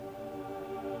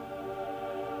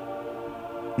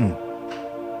Mm.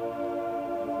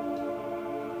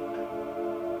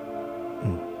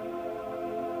 Mm.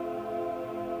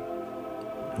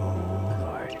 Oh,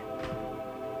 Lord.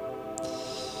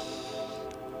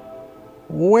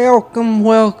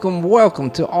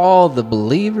 Welcome to all the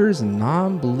believers and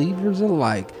non-believers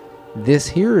alike. This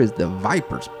here is the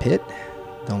Viper's Pit.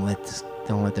 Don't let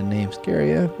the name scare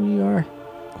you. We are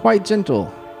quite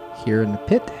gentle here in the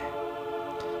pit.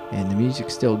 And the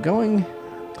music's still going.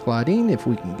 Claudine, if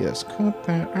we can just cut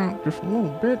that out just a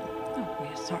little bit. Oh,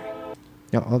 yeah, sorry.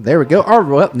 Oh, there we go. All right.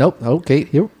 Well, nope. Okay.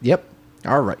 Here. Yep.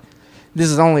 All right.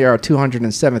 This is only our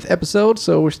 207th episode,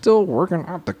 so we're still working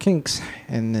out the kinks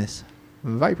in this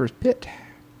Viper's Pit.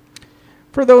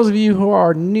 For those of you who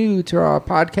are new to our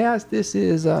podcast, this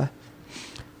is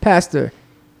Pastor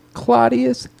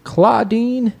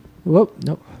Claudine. Whoop.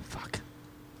 No. Fuck.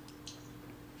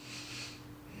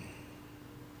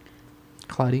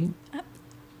 Claudine.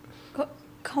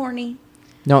 Corny.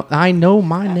 No, I know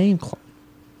my name.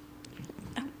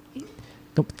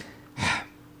 Nope.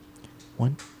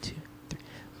 1, 2, 3.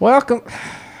 Welcome.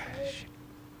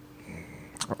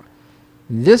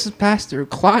 This is Pastor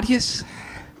Claudius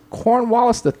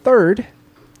Cornwallis III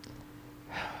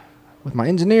with my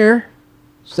engineer,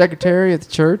 secretary of the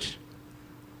church,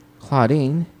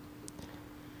 Claudine.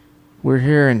 We're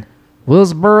here in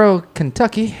Willsboro,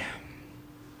 Kentucky.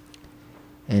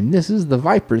 And this is the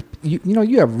Vipers.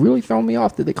 You have really thrown me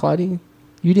off today, Claudine.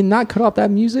 You did not cut off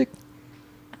that music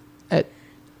at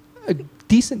a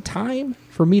decent time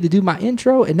for me to do my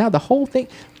intro. And now the whole thing.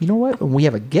 You know what? When we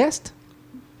have a guest,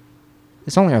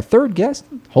 it's only our third guest.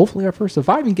 Hopefully our first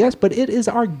surviving guest, but it is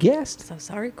our guest. So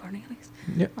sorry, Cornelius.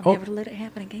 Yeah. I'll never let it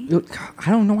happen again.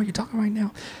 I don't know what you're talking right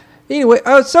now. Anyway,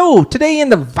 so today in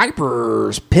the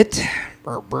Viper's Pit,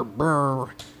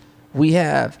 we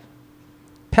have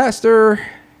Pastor...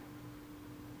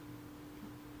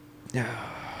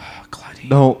 Claudine.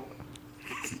 No.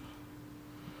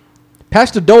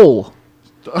 Pastor Dole.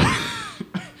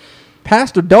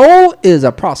 Pastor Dole is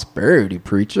a prosperity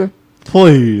preacher.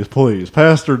 Please.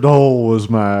 Pastor Dole was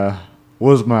my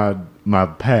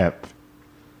pap.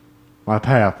 My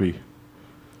pappy.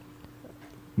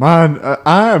 Mine,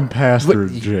 I'm Pastor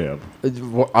Jeb.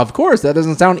 Of course, that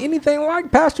doesn't sound anything like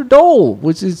Pastor Dole,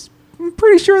 which is, I'm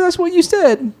pretty sure that's what you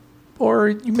said. Or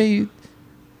you may...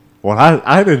 Well,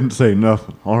 I didn't say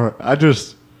nothing. All right,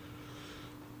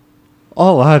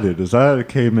 all I did is I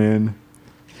came in.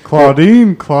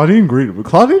 Claudine greeted me.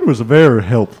 Claudine was very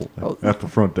helpful at the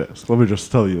front desk. Let me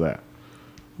just tell you that.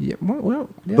 Yeah, well,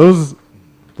 yeah.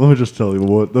 Let me just tell you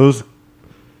what those.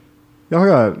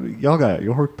 Y'all got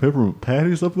your peppermint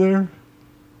patties up there.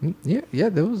 Yeah.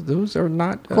 Those are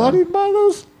not. Claudine buy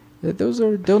those. Those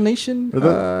are donation.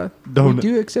 We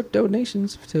do accept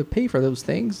donations to pay for those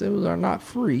things. Those are not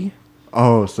free.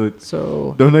 Oh,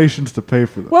 so donations to pay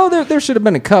for them. Well, there should have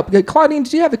been a cup. Claudine,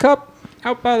 did you have the cup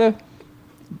out by the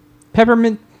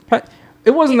peppermint? It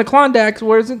wasn't the Klondikes,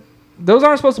 was it? Those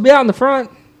aren't supposed to be out in the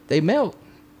front. They melt.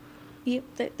 Yep,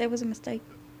 that was a mistake.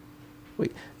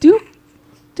 Wait, do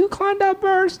Klondike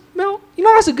bars melt? You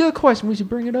know, that's a good question. We should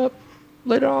bring it up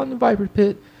later on in the Viper's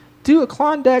Pit. Do a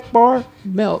Klondike bar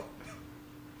melt?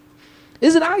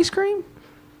 Is it ice cream?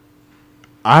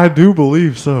 I do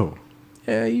believe so.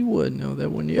 Yeah, you would know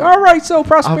that, wouldn't you? All right, so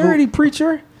prosperity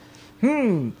preacher.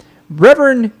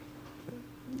 Reverend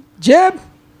Jeb?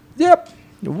 Yep.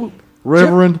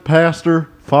 Reverend, Jeb. pastor,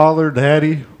 father,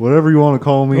 daddy, whatever you want to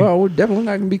call me. Well, we're definitely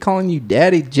not going to be calling you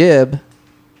Daddy Jeb.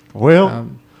 Well,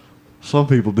 some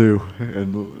people do,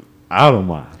 and I don't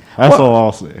mind. That's all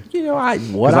I'll say. You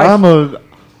know,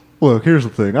 Look, here's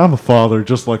the thing. I'm a father,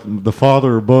 just like the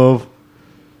father above.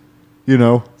 You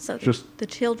know, So just the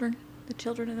children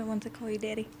are the ones that call you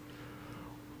daddy.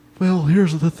 well.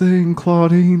 Here's the thing,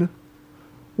 Claudine.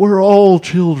 We're all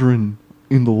children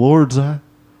in the Lord's eye.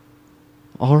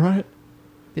 All right.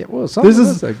 Yeah. Well, some This of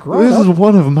is us are grown this up. is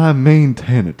one of my main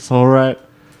tenets. All right.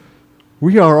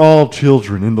 We are all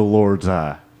children in the Lord's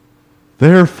eye.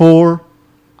 Therefore,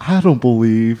 I don't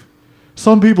believe.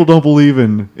 Some people don't believe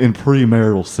in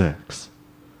premarital sex.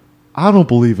 I don't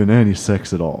believe in any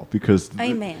sex at all because.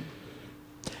 Amen.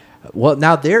 Well,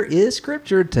 now there is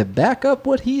scripture to back up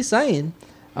what he's saying.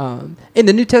 In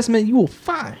the New Testament, you will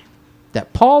find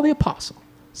that Paul the Apostle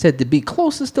said to be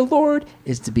closest to the Lord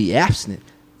is to be abstinent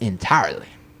entirely.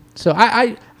 So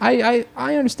I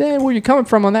understand where you're coming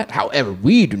from on that. However,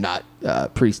 we do not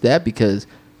preach that because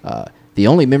the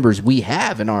only members we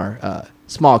have in our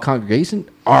small congregation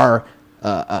are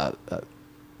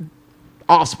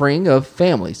offspring of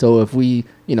family. So if we,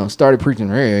 started preaching,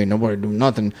 hey, nobody do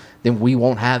nothing, then we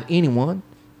won't have anyone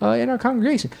in our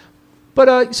congregation.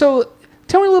 But so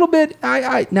tell me a little bit.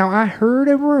 Now I heard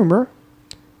a rumor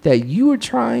that you were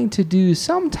trying to do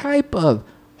some type of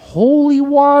holy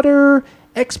water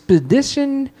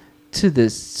expedition to the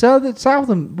south.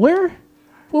 Where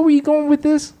were you going with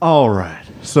this? All right.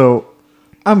 So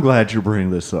I'm glad you're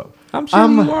bringing this up. I'm sure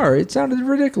you are. It sounded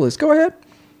ridiculous. Go ahead.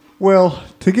 Well,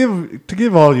 to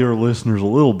give all your listeners a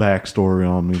little backstory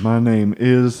on me, my name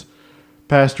is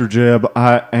Pastor Jeb.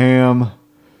 I am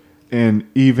an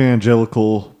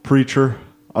evangelical preacher.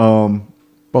 Well,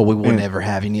 we will never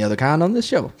have any other kind on this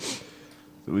show.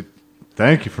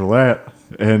 Thank you for that.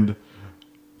 And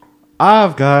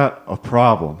I've got a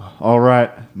problem. All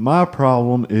right. My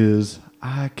problem is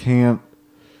I can't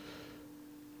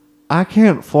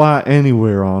fly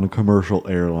anywhere on a commercial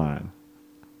airline.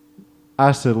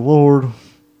 I said, Lord,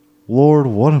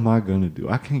 what am I going to do?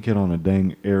 I can't get on a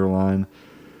dang airline.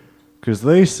 Because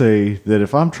they say that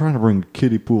if I'm trying to bring a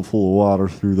kiddie pool full of water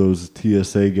through those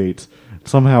TSA gates,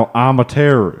 somehow I'm a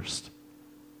terrorist.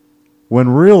 When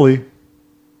really,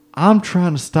 I'm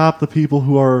trying to stop the people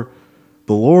who are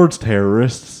the Lord's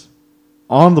terrorists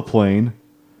on the plane.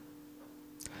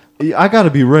 I got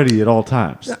to be ready at all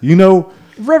times. You know,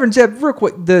 Reverend Jeb, real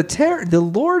quick,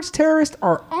 the Lord's terrorists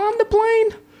are on the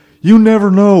plane? you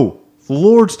never know. The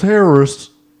Lord's terrorists,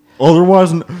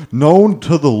 otherwise known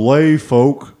to the lay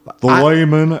folk, the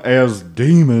laymen as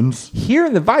demons. Here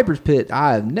in the Viper's Pit,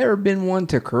 I've never been one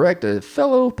to correct a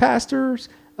fellow pastor's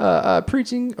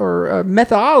preaching or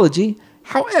methodology.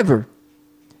 However,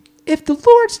 if the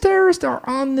Lord's terrorists are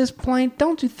on this plane,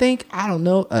 don't you think, I don't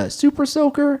know, a super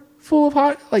soaker full of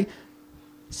hot, like,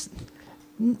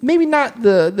 maybe not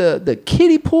the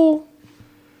kiddie pool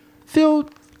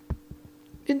filled,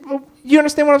 you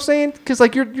understand what I'm saying? Because,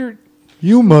 like, you're...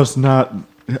 You must not...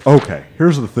 Okay,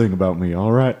 here's the thing about me,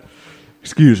 all right?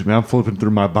 Excuse me, I'm flipping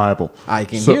through my Bible. I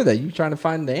can hear that. You're trying to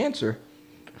find the answer.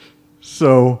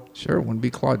 So... Sure, it wouldn't be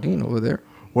Claudine over there.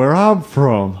 Where I'm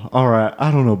from, all right,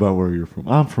 I don't know about where you're from.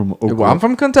 I'm from Oklahoma. Well, I'm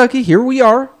from Kentucky. Here we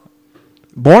are.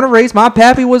 Born and raised. My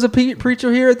pappy was a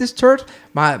preacher here at this church.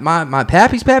 My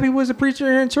pappy's pappy was a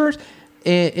preacher here in church.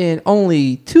 And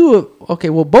only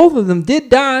both of them did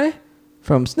die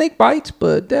from snake bites,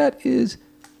 but that is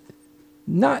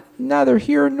neither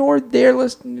here nor there.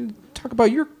 Let's talk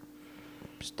about your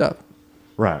stuff.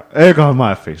 Right. Egg on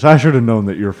my face. I should have known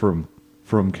that you're from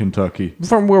Kentucky.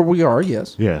 From where we are,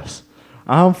 yes. Yes.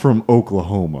 I'm from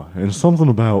Oklahoma. And something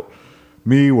about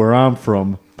me, where I'm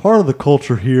from, part of the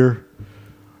culture here,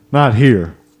 not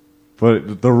here,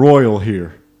 but the royal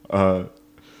here,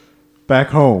 back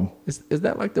home. Is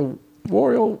that like the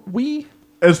royal we?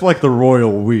 It's like the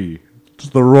royal we. It's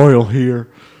the royal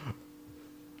here.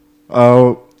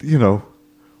 You know,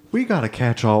 we got to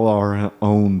catch all our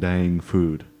own dang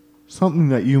food. Something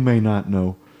that you may not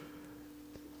know.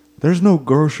 There's no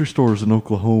grocery stores in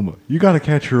Oklahoma. You got to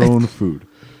catch your own food.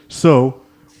 So,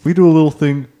 we do a little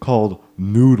thing called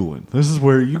noodling. This is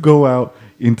where you go out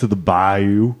into the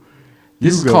bayou.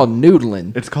 This is called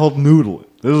noodling. It's called noodling.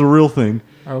 This is a real thing.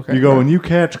 Okay. You go and you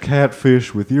catch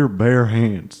catfish with your bare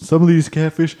hands. Some of these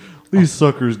catfish, these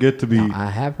suckers get to be... Now,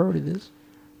 I have heard of this.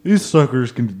 These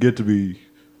suckers can get to be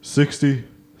 60,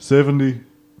 70,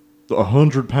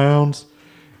 100 pounds.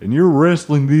 And you're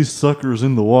wrestling these suckers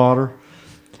in the water.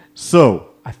 So...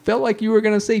 I felt like you were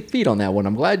going to say feet on that one.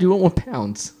 I'm glad you went with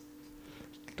pounds.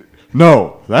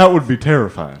 No, that would be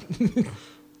terrifying.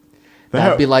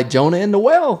 That'd be like Jonah in the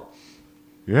well.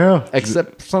 Yeah.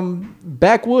 Except some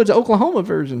backwoods Oklahoma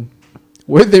version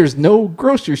where there's no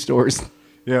grocery stores.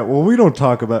 Yeah, well, we don't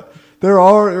talk about... There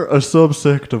are a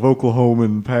subsect of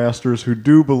Oklahoman pastors who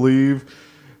do believe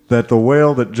that the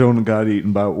whale that Jonah got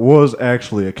eaten by was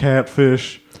actually a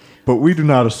catfish, but we do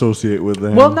not associate with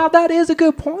them. Well, now that is a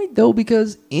good point, though,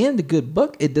 because in the good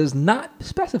book, it does not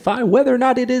specify whether or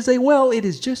not it is a whale. It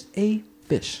is just a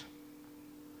fish.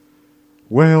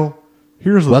 Well,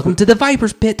 here's the... Welcome to the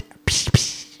Viper's Pit.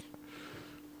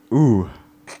 Ooh.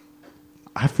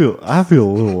 I feel a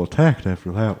little attacked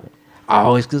after that one.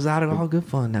 Always goes out of all good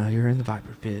fun now. You're in the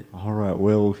Viper Pit. All right,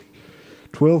 well,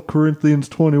 12 Corinthians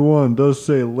 21 does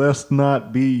say, lest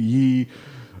not be ye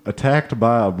attacked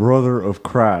by a brother of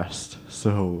Christ.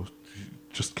 So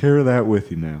just carry that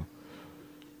with you now.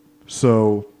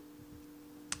 So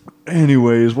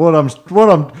anyways, here's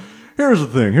the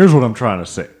thing. Here's what I'm trying to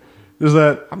say. Is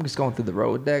that I'm just going through the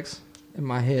Rolodex in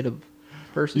my head of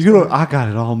verses. you know, I got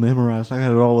it all memorized. I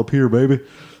got it all up here, baby.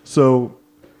 So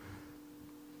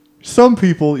some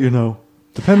people, you know,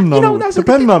 depending on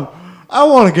I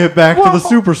want to get back to the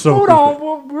super soaker. Hold on,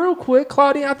 well, real quick,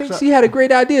 Claudia. I think she had a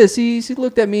great idea. She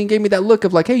looked at me and gave me that look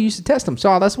of like, hey, you should test them.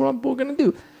 So that's what we're gonna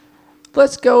do.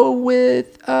 Let's go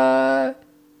with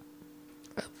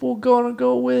We're going to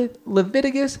go with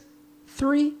Leviticus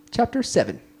 3, chapter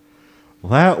 7.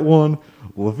 That one,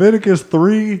 Leviticus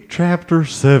 3, chapter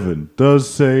 7, does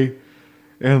say,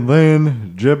 and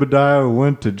then Jebediah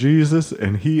went to Jesus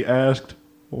and he asked,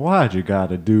 why'd you got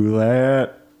to do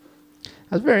that?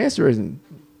 That's very interesting.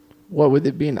 What would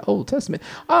it be in the Old Testament?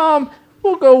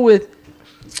 We'll go with,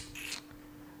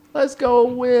 let's go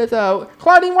with,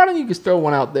 Claudine, why don't you just throw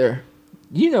one out there?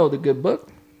 You know the good book.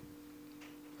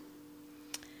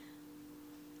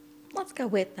 Let's go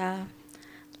with,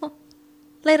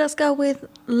 let us go with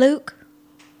Luke.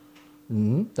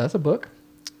 That's a book.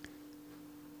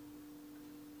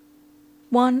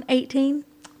 1:18.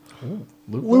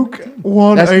 Luke 1:18.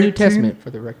 1:18. That's New Testament for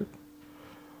the record.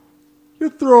 You're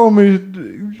throwing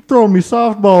me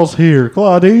softballs here,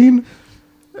 Claudine.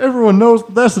 Everyone knows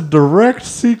that's a direct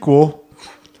sequel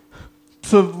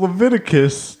to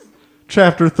Leviticus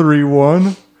chapter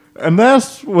 3:1. And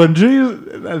that's when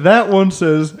that one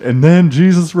says, and then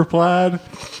Jesus replied,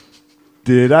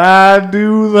 did I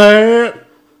do that?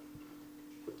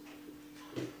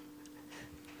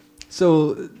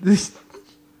 So this,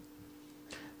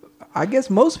 I guess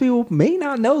most people may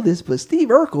not know this, but Steve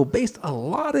Urkel based a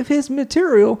lot of his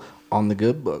material on the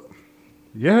good book.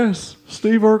 Yes,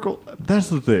 Steve Urkel. That's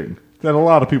the thing that a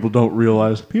lot of people don't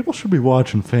realize. People should be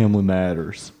watching Family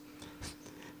Matters.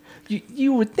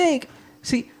 You would think,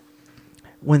 see,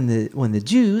 when the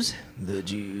Jews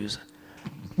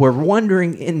were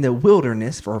wandering in the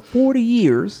wilderness for 40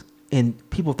 years, and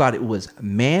people thought it was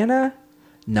manna,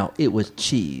 no, it was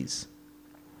cheese.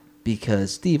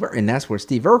 Because and that's where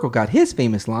Steve Urkel got his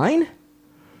famous line.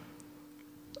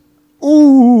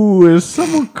 Ooh, is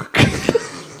someone cooking?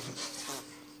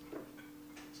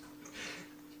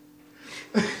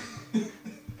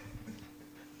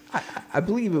 I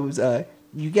believe it was,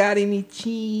 you got any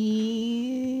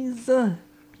cheese?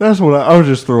 That's what I was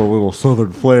just throw a little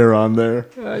Southern flair on there.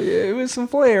 Yeah, it was some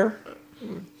flair.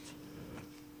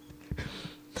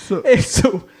 So,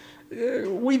 So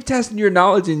we've tested your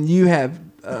knowledge, and you have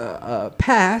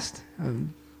passed.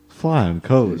 flying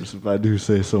colors, if I do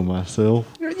say so myself.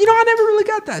 I never really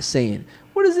got that saying.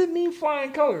 What does it mean,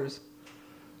 flying colors?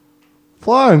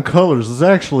 Flying colors is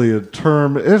actually a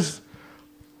term. It's,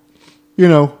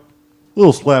 a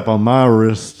little slap on my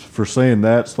wrist for saying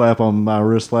that. Slap on my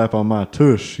wrist, slap on my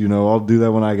tush. I'll do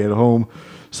that when I get home.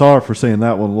 Sorry for saying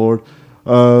that one, Lord.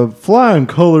 Flying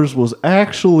colors was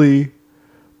actually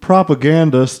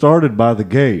propaganda started by the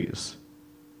gays.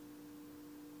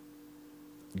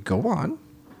 Go on.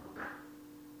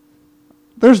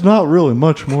 There's not really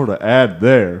much more to add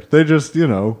there. They just,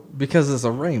 Because it's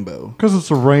a rainbow. because it's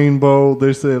a rainbow,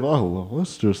 they said, oh, well,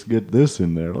 let's just get this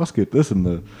in there. Let's get this in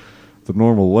the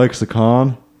normal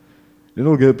lexicon.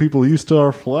 It'll get people used to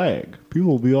our flag.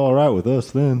 People will be all right with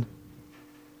us then.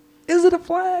 Is it a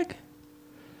flag?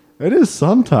 It is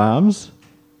sometimes.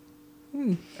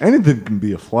 Anything can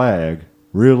be a flag,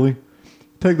 really.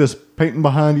 Take this painting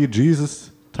behind you,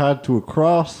 Jesus tied to a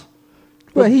cross.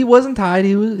 But he wasn't tied.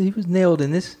 He was nailed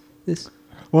in this.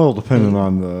 Well, depending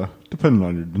on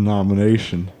your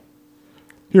denomination.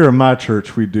 Here in my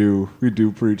church, we do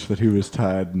preach that he was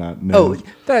tied, not nailed.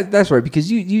 Oh, that's right.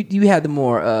 Because you had the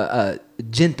more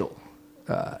gentle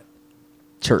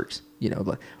church.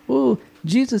 Like, oh,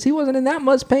 Jesus, he wasn't in that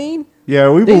much pain.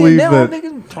 Yeah, we They believe nailed that.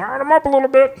 niggas, tied him up a little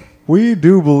bit. We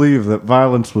do believe that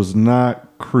violence was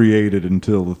not created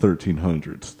until the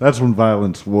 1300s. That's when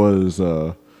violence was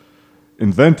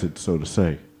invented, so to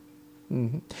say.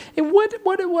 Mm-hmm. And what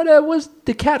was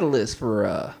the catalyst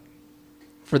for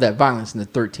that violence in the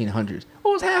 1300s?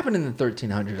 What was happening in the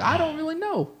 1300s? I don't really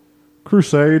know.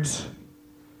 Crusades,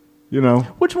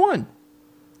 Which one?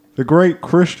 the great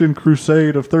Christian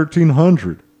crusade of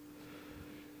 1300.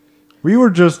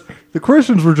 The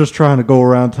Christians were just trying to go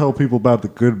around and tell people about the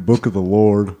good book of the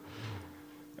Lord.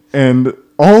 And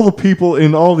all the people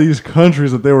in all these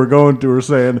countries that they were going to were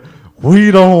saying,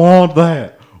 we don't want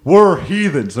that. We're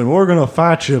heathens and we're going to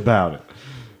fight you about it.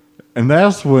 And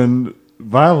that's when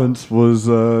violence was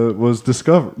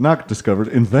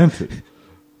invented.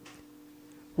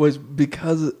 Was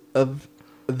because of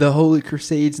the Holy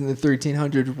Crusades in the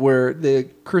 1300s where the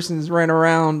Christians ran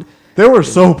around. They were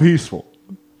so peaceful.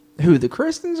 Who, the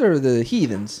Christians or the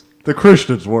heathens? The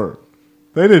Christians were.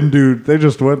 They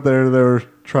just went there. They were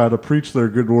trying to preach their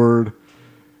good word.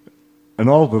 And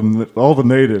all the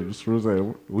natives were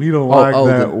saying, we don't like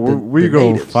that. We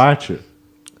go natives. fight you.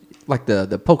 Like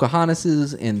the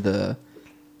Pocahontases and the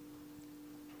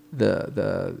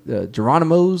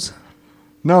Geronimos.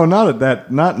 No,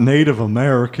 not Native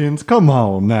Americans. Come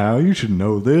on now. You should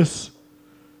know this.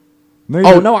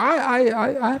 Oh no,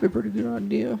 I have a pretty good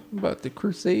idea about the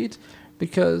Crusades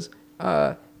because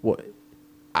what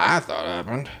I thought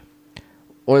happened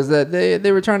was that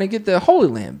they were trying to get the Holy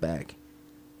Land back,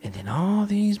 and then all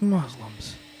these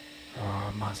Muslims.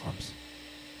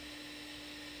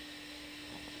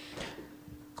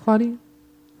 Claudia, do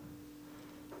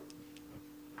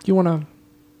you want to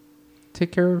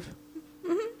take care of?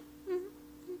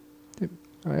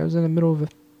 I was in the middle of a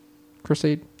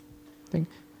crusade thing.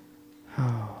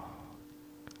 Oh,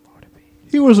 Lord,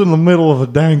 He was in the middle of a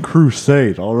dang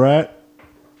crusade, all right?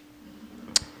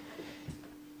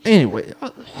 anyway,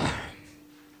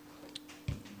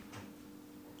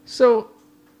 so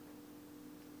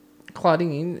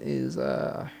Claudine is we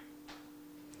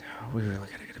really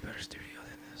gotta get a better studio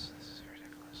than this. This is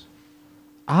ridiculous.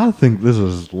 I think this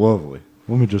is lovely.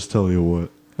 Let me just tell you what.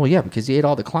 Well, yeah, because you ate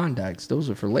all the Klondikes. Those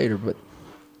are for later, but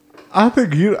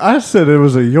I said it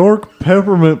was a York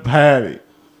peppermint patty.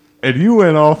 And you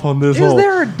went off on this is whole...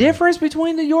 there a difference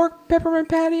between the York peppermint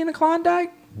patty and a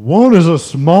Klondike? One is a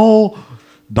small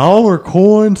dollar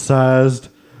coin sized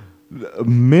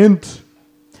mint.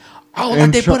 Oh, like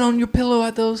And they cho- put on your pillow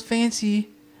at those fancy.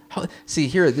 See,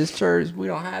 here at this church, we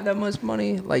don't have that much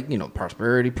money. Like,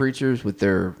 prosperity preachers with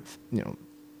their,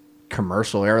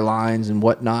 commercial airlines and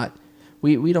whatnot.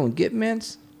 We don't get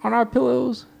mints on our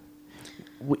pillows.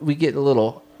 We get the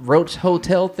little roach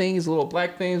hotel things, little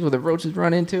black things where the roaches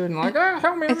run into it and like,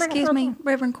 help me. Excuse me,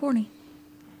 Reverend Corny.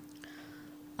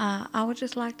 I would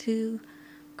just like to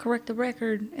correct the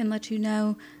record and let you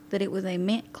know that it was a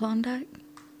mint Klondike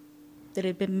that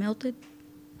had been melted.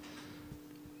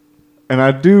 And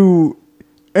I do...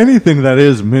 Anything that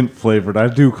is mint flavored, I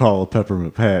do call a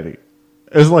peppermint patty.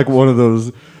 It's like one of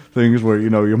those things where,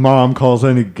 your mom calls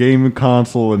any gaming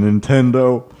console a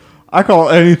Nintendo. I call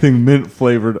anything mint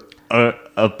flavored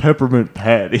a peppermint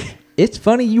patty. It's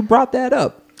funny you brought that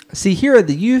up. See, here at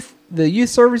the youth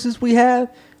services we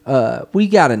have, we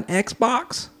got an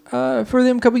Xbox for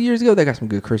them a couple years ago. They got some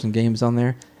good Christian games on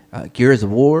there. Gears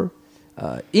of War.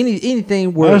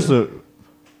 Anything where...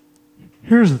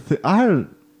 Here's the thing.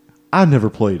 I never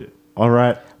played it. All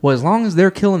right. Well, as long as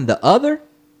they're killing the other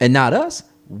and not us,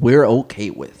 we're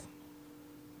okay with.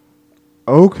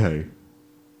 Okay.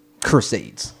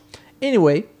 Crusades.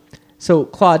 Anyway, so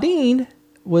Claudine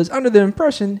was under the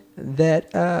impression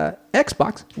that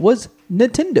Xbox was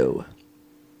Nintendo.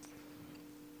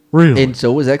 Really? And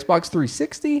so was Xbox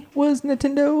 360 was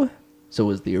Nintendo. So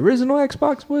was the original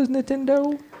Xbox was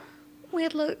Nintendo. Well,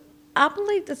 look, I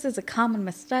believe this is a common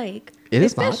mistake. It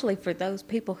is not. Especially for those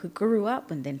people who grew up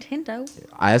with Nintendo.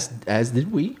 As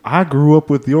did we. I grew up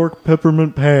with York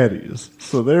peppermint patties,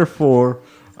 so therefore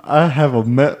I have a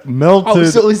melted. Oh,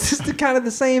 so is this kind of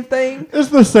the same thing? It's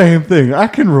the same thing. I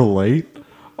can relate.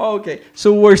 Oh, okay.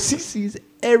 So where she sees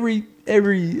every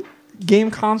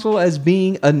game console as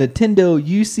being a Nintendo,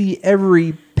 you see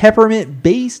every peppermint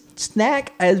based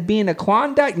snack as being a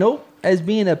Klondike? Nope. As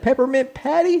being a peppermint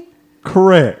patty?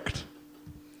 Correct.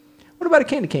 What about a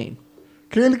candy cane?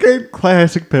 Candy cane,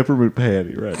 classic peppermint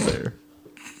patty right there.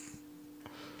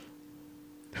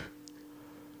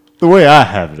 The way I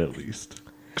have it, at least,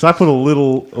 because I put a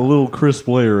little crisp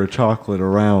layer of chocolate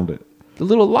around it. The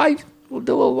little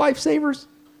lifesavers?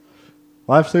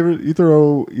 Lifesaver, you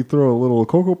throw a little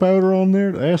cocoa powder on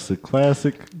there. That's the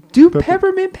classic. Do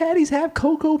peppermint patties have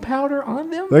cocoa powder on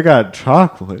them? They got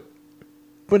chocolate.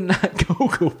 But not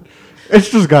cocoa. It's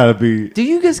just got to be. Do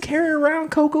you guys carry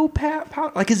around cocoa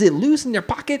powder? Like, is it loose in your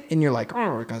pocket? And you're like,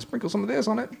 we're going to sprinkle some of this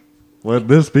on it? Let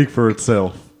this speak for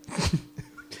itself.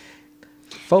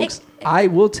 Folks, I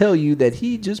will tell you that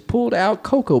he just pulled out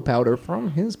cocoa powder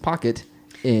from his pocket.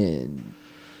 And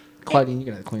Claudine,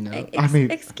 you're going to clean that up.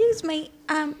 Excuse me.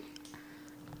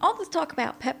 All this talk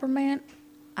about peppermint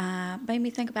made me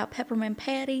think about peppermint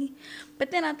patty.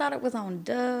 But then I thought it was on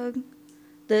Doug.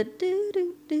 The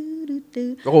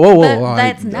do-do-do-do-do. Whoa.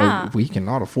 That's not. We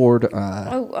cannot afford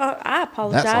I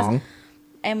apologize. that song.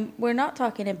 And we're not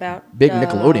talking about Big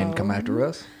Nickelodeon come after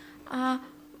us.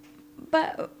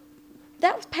 But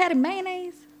that was Patty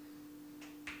Mayonnaise.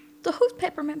 So who's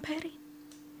Peppermint Patty?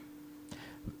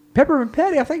 Peppermint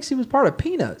Patty, I think she was part of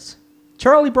Peanuts.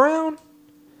 Charlie Brown,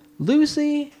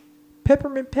 Lucy,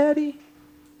 Peppermint Patty.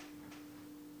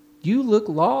 You look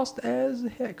lost as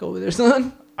heck over there,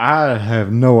 son. I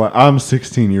have I'm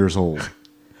 16 years old.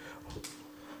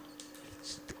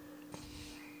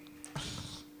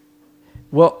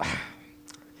 Well,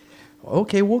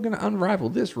 okay, we're going to unravel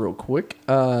this real quick.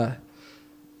 You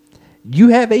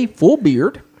have a full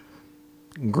beard,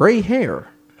 gray hair.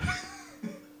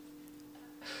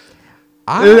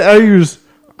 I use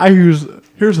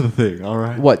Here's the thing, all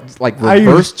right? What, like I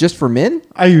reverse use- just for men?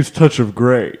 I use Touch of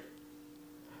Grey.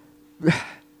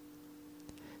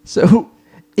 So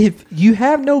if you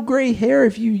have no gray hair,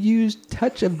 if you use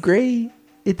Touch of Gray,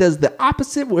 it does the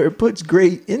opposite where it puts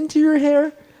gray into your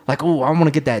hair. Like, oh, I want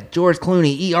to get that George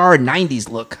Clooney ER 90s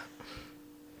look.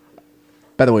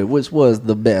 By the way, which was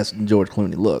the best George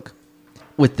Clooney look?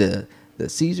 With the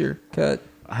Caesar cut?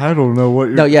 I don't know what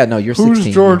you're... No, yeah, no, you're 16.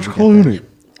 Who's George You got that. Clooney?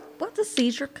 What's a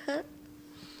seizure cut?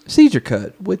 Caesar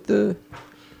cut with the...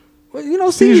 Well, you know,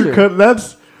 Caesar cut,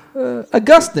 that's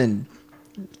Augustine.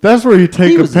 where you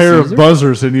take He a was a pair of Caesar.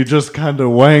 buzzers and you just kind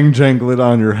of wang jangle it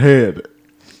on your head.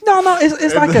 No,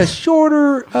 it's like a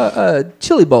shorter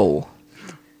chili bowl.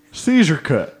 Caesar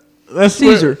cut. That's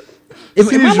Caesar. Am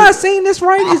I Caesar. not saying this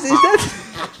right? Is that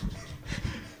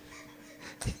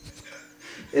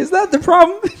is that the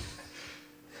problem?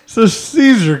 It's a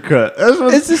Caesar cut. That's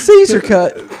what It's a Caesar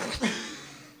cut,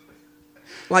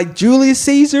 like Julius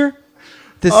Caesar,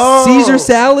 the Oh. Caesar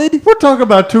salad. We're talking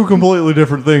about two completely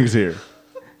different things here.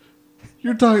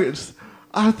 You're talking...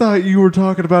 I thought you were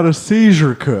talking about a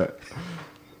seizure cut.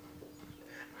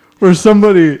 Where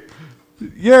somebody...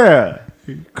 Yeah.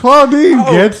 Claudine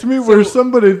gets me where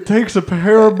somebody takes a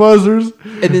pair of buzzers.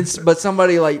 And then, but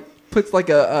somebody like puts like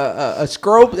a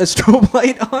strobe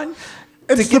light on to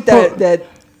It's get suppo- that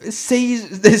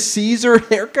the Caesar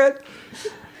haircut.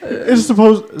 It's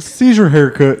supposed... Seizure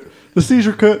haircut. The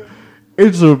seizure cut,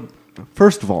 it's a...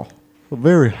 First of all, a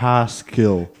very high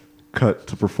skill cut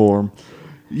to perform.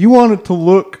 You want it to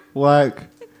look like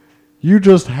you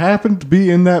just happened to be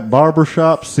in that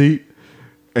barbershop seat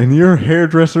and your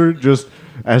hairdresser just,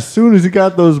 as soon as he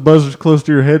got those buzzers close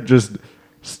to your head, just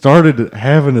started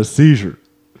having a seizure.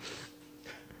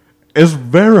 It's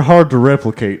very hard to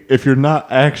replicate if you're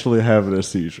not actually having a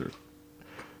seizure.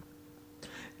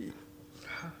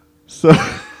 So,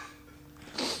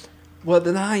 Well,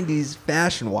 the 90s,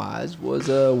 fashion-wise, was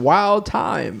a wild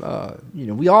time.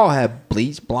 We all had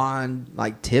bleached blonde,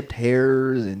 like, tipped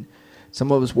hairs, and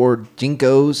some of us wore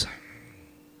Jinkos.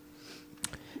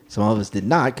 Some of us did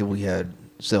not, because we had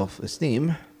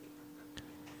self-esteem.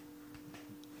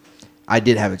 I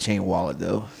did have a chain wallet,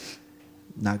 though.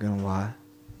 Not gonna lie.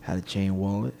 Had a chain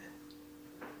wallet.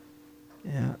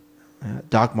 Yeah.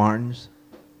 Doc Martens.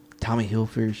 Tommy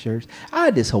Hilfiger shirts. I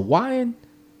had this Hawaiian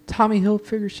Tommy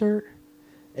Hilfiger shirt.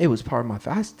 It was part of my...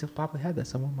 I still probably have that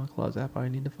somewhere in my closet. I probably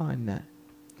need to find that.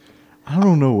 I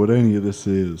don't know what any of this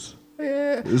is.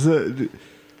 Yeah. Is that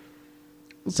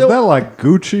So, like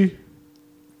Gucci?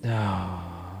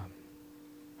 Ah,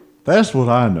 That's what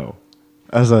I know.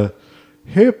 As a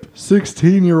hip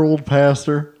 16-year-old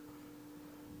pastor,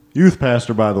 youth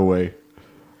pastor, by the way.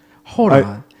 hold I-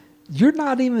 on. You're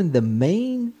not even the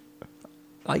main...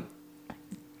 Like...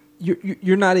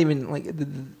 You're not even, like...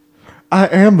 I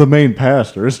am the main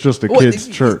pastor. It's just a Well, kid's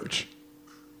church.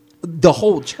 the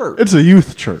whole church. It's a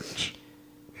youth church.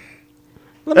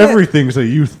 Let me Everything's a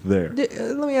youth there.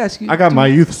 let me ask you. I got my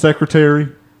youth secretary.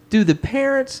 Do the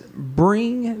parents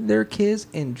bring their kids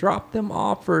and drop them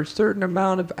off for a certain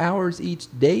amount of hours each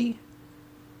day,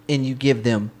 and you give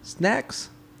them snacks?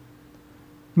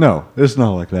 No, it's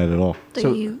not like that at all. Do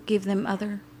So- you give them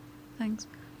other things?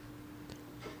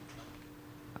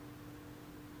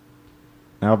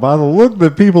 Now, by the look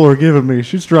that people are giving me,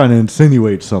 she's trying to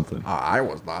insinuate something. I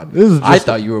was not. This is I just-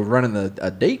 thought you were running a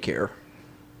daycare.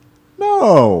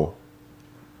 No.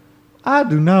 I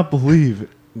do not believe it.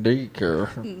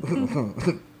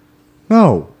 Daycare.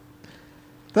 No.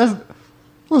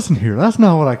 Listen here, that's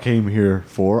not what I came here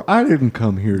for. I didn't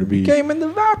come here to be... Came in the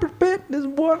viper pit. This is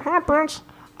what happens.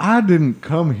 I didn't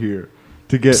come here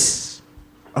to get...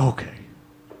 Okay.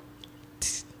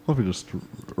 Let me just Been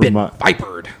remind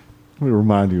vipered.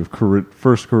 you of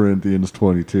 1 Corinthians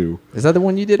 22. Is that the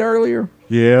one you did earlier?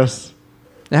 Yes.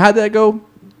 Now, how'd that go?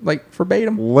 Like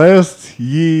verbatim? Lest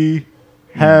ye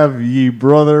have ye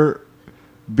brother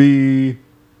be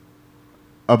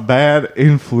a bad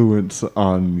influence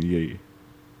on ye.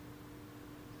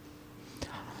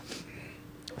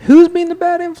 Who's being the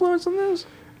bad influence on this?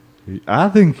 I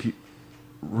think,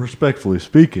 respectfully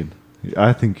speaking,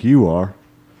 I think you are.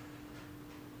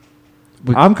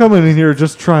 I'm coming in here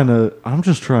I'm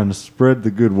just trying to spread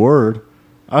the good word.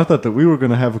 I thought that we were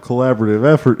going to have a collaborative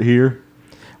effort here.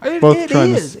 Both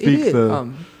trying to speak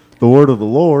the word of the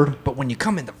Lord. But when you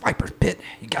come in the viper's pit,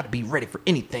 you got to be ready for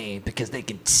anything because they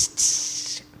can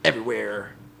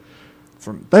everywhere.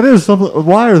 From That is something.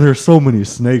 Why are there so many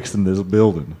snakes in this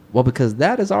building? well, because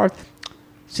that is our.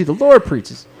 See, the Lord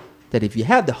preaches that if you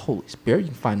have the Holy Spirit, you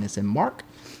can find this in Mark.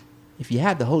 If you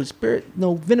have the Holy Spirit,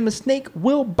 no venomous snake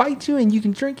will bite you, and you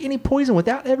can drink any poison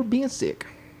without ever being sick.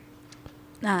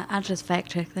 I just fact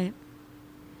checked that.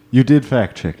 You did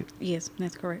fact check it. Yes,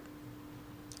 that's correct.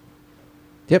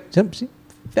 Yep. See?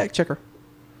 Fact checker.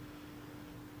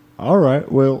 All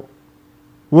right. Well,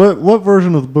 what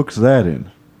version of the book's that in?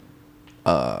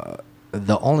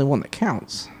 The only one that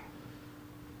counts.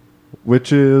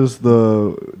 Which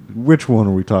one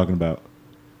are we talking about?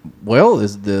 Well,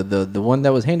 is the one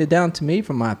that was handed down to me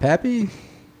from my pappy,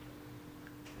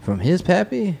 from his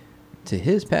pappy to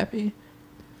his pappy.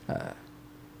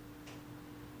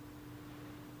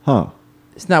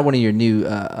 It's not one of your new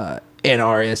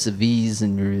NRSVs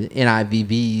and your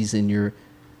NIVVs and your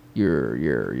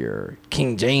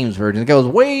King James version. It goes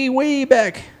way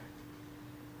back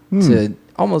to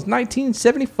almost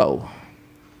 1974.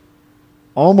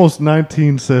 Almost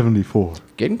 1974.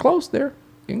 Getting close there.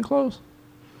 Getting close.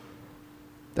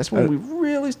 That's when we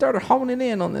really started honing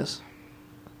in on this.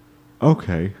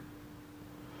 Okay.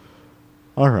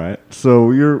 All right.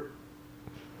 So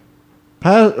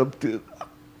I'm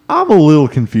a little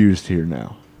confused here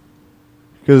now.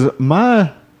 Because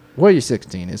Well, you're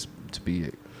 16 is to be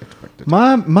expected.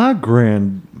 my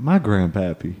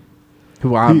grandpappy.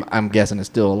 Who I'm guessing is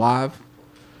still alive.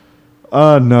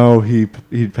 No, he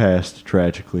passed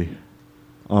tragically.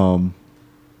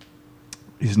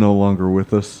 He's no longer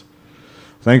with us.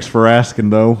 Thanks for asking,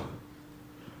 though.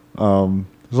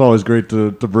 It's always great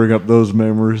to bring up those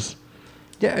memories.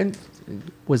 Yeah, and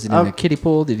was it in a kiddie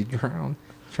pool? Did he drown?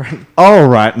 All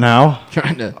right, now.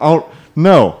 Trying to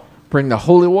No. bring the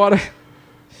holy water?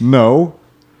 No.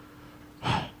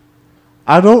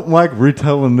 I don't like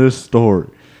retelling this story.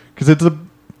 Because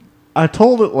I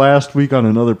told it last week on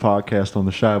another podcast, on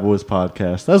the Shy Boys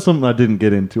podcast. That's something I didn't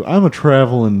get into. I'm a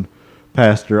traveling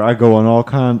pastor. I go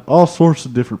on all sorts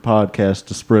of different podcasts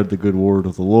to spread the good word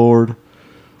of the Lord.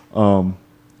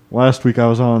 Last week I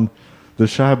was on the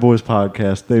Shy Boys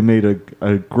podcast. They made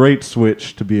a great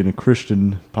switch to being a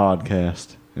Christian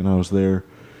podcast, and I was there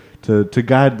to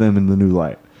guide them in the new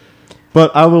light.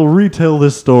 But I will retell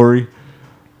this story.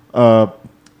 World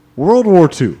War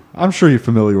II. I'm sure you're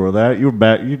familiar with that. You were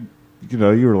back. You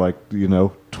were like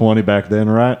 20 back then,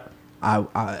 right?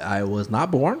 I was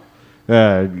not born.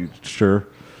 Yeah, sure.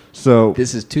 So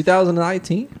This is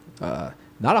 2019.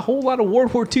 Not a whole lot of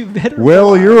World War II veterans.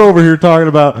 well, you're over here talking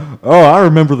about. Oh, I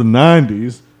remember the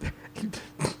 '90s.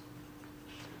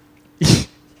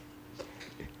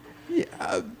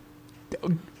 Yeah,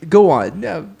 go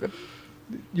on.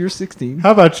 You're 16.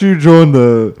 How about you join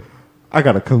the? I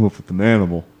gotta come up with an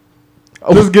animal.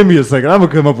 Just give me a second. I'm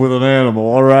gonna come up with an animal.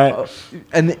 All right.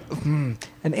 An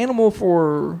animal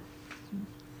for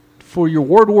your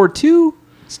World War II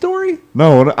story?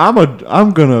 No,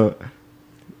 I'm gonna,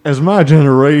 as my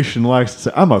generation likes to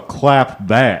say, I'm a clap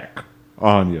back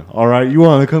on you. All right. You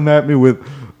want to come at me with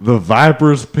the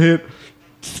Viper's Pit?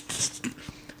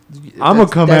 I'm gonna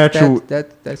come at you.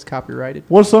 That's copyrighted.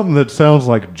 What's something that sounds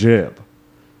like Jeb?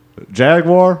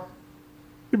 Jaguar?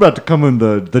 You're about to come in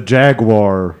the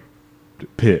Jaguar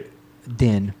pit.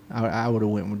 Den. I would have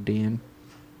went with Den.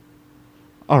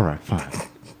 All right, fine.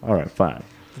 All right, fine.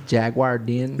 Jaguar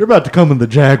Den. You're about to come in the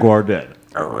Jaguar den.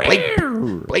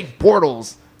 Blake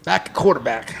Bortles, back at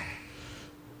quarterback.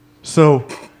 So,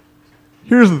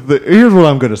 here's what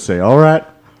I'm gonna say. All right,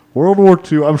 World War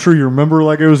II. I'm sure you remember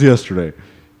like it was yesterday.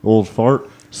 Old fart.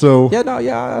 So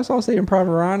That's all saying,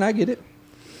 Private Ryan. I get it.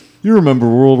 you remember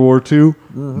World War II?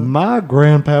 Mm-hmm. My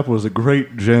grandpap was a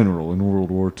great general in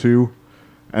World War II,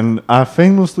 and I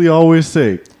famously always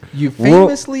say. You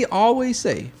famously always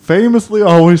say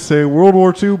World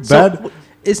War II bad. So,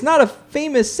 it's not a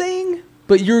famous saying,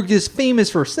 but you're just famous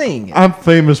for saying it. I'm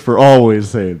famous for always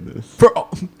saying this.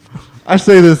 I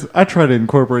say this. I try to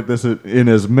incorporate this in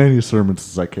as many sermons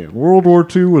as I can. World War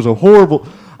II was a horrible.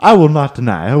 I will not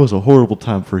deny it was a horrible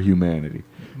time for humanity.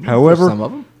 However, some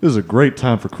of them. It was a great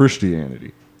time for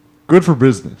Christianity. Good for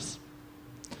business.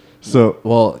 So,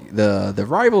 well, the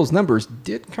rivals' numbers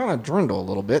did kind of dwindle a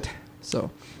little bit.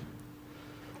 So,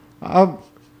 all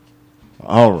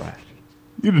right.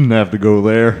 You didn't have to go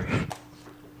there.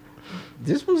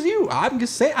 This was you. I'm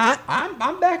just saying.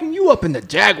 I'm backing you up in the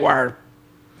Jaguar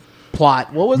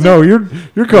plot. What was it? No, you're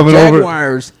coming over.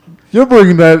 Jaguars. You're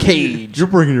bringing that cage. You're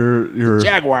bringing your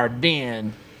Jaguar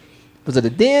den. Was it a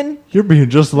den? You're being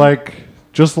just like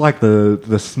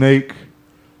the snake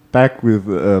back with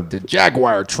The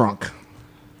Jaguar trunk.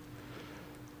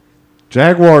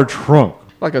 Jaguar trunk.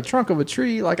 Like a trunk of a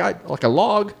tree, like a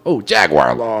log. Oh,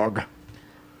 Jaguar log.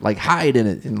 Like hide in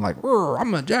it and like,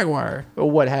 I'm a Jaguar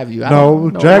or what have you. I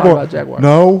don't know Jaguar. about Jaguar.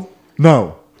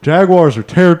 No. Jaguars are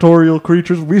territorial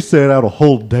creatures. We set out a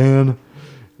whole den,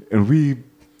 and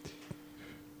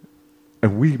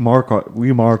and we mark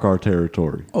our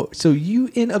territory. Oh, so you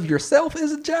in of yourself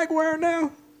is a jaguar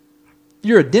now?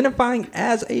 You're identifying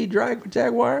as a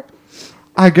jaguar?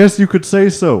 I guess you could say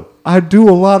so. I do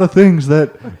a lot of things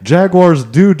that jaguars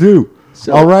do.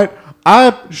 So- All right?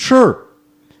 I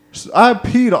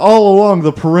peed all along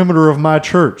the perimeter of my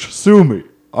church. Sue me.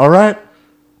 All right?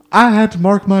 I had to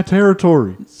mark my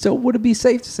territory. So would it be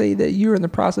safe to say that you're in the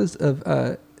process of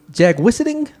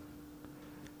jaguissiting?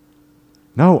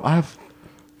 No, I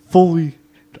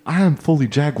am fully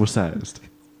jaguarsized.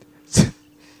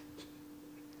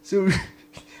 So,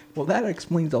 well, that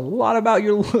explains a lot about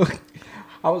your look.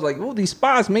 I was like, oh, these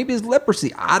spots, maybe it's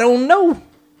leprosy. I don't know.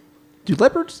 Do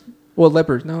leopards? Well,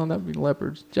 leopards. No, that would be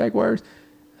leopards. Jaguars.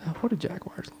 What do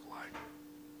jaguars look like?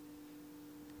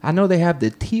 I know they have the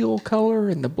teal color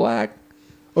and the black.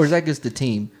 Or is that just the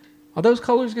team? Are those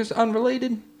colors just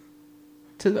unrelated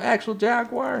to the actual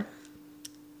jaguar?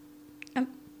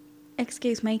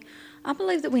 Excuse me. I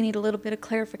believe that we need a little bit of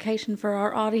clarification for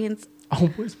our audience. Oh,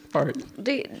 which part?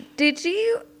 Did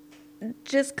you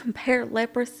just compare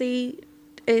leprosy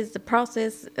as the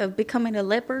process of becoming a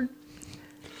leopard?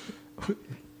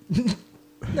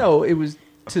 No, it was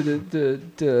to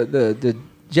the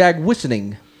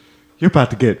jaguissiting. You're about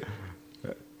to get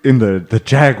in the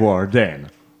jaguar den.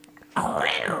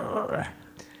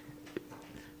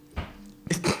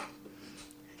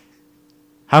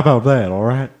 How about that, all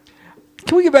right?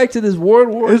 Can we get back to this World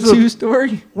War It's a- II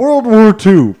story? World War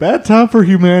II. Bad time for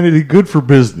humanity, good for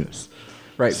business.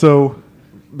 Right. So,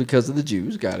 Because of the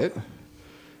Jews, got it.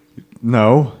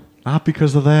 no, not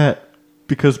because of that.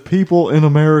 Because people in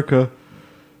America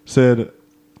said,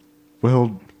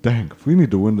 well, dang, if we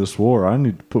need to win this war, I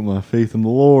need to put my faith in the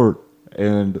Lord.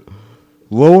 And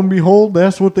lo and behold,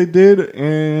 that's what they did,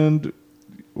 and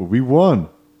we won.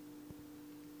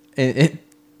 And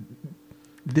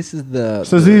this is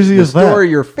It's as easy the as that. story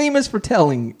you're famous for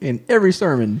telling in every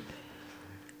sermon.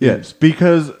 Yes,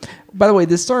 because By the way,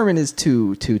 this sermon is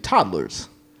to toddlers.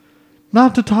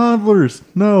 not to toddlers,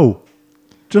 no.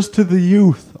 Just to the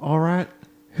youth, all right?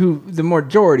 Who the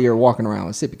majority are walking around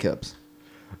with sippy cups.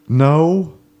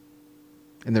 No.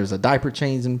 And there's a diaper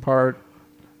changing part.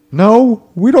 No,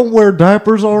 we don't wear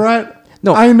diapers, all right?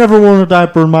 No. I ain't never worn a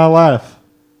diaper in my life.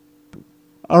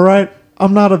 All right?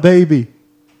 I'm not a baby.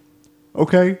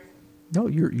 Okay? No,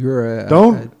 you're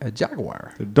a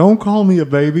jaguar. Don't call me a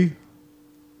baby.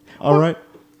 All right?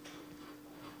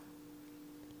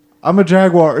 I'm a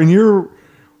jaguar, and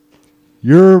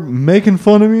you're making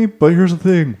fun of me, but here's the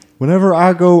thing. Whenever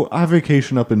I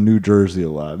vacation up in New Jersey a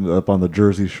lot, up on the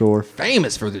Jersey Shore.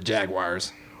 Famous for the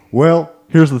jaguars. Well,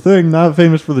 here's the thing. Not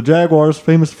famous for the Jaguars,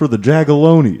 famous for the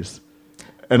Jagalones.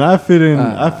 And I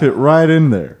fit right in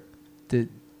there.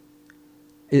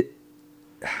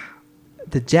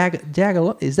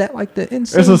 Is that like the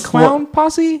It's a insane clown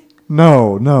posse?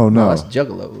 No. That's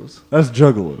juggalos. That's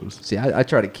juggalos. See, I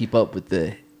try to keep up with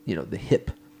the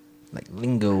hip, like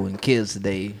lingo and kids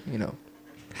today.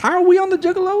 How are we on the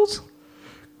juggalos?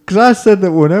 Because I said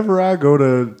that whenever I go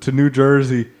to New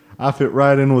Jersey, I fit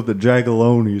right in with the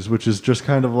Jagalones, which is just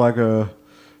kind of like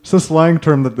it's a slang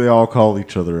term that they all call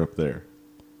each other up there.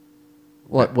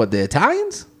 What the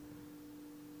Italians?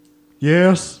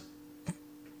 Yes.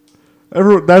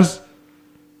 You're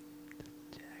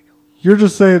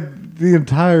just saying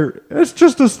it's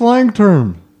just a slang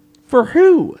term. For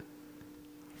who?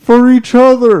 For each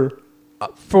other.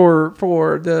 For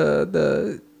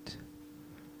the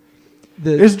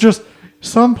It's just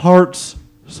some parts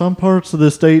of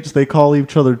the states they call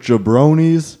each other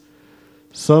jabronis.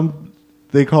 Some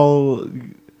they call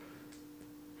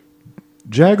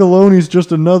Jagalone's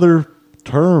just another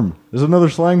term. There's another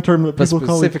slang term that but people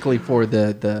call. Specifically for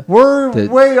the We're the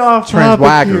way off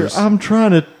topic here. transwaggers. I'm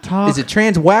trying to talk. Is it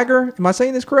transwagger? Am I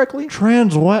saying this correctly?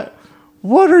 what?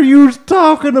 What are you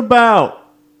talking about?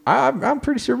 I'm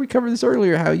pretty sure we covered this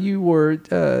earlier. How you were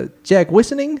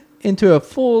jaguissining into a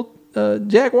full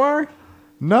jaguar.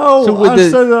 No, So with I the,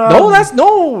 said that no, that's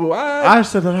no. I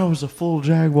said that I was a full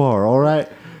jaguar. All right.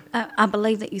 I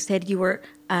believe that you said you were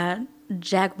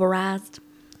jaguarized.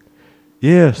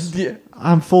 Yes. Yeah.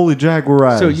 I'm fully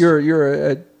jaguarized. So you're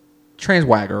a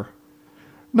transwagger.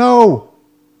 No,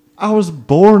 I was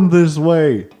born this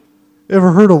way.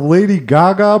 Ever heard of Lady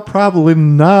Gaga? Probably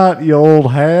not, you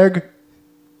old hag.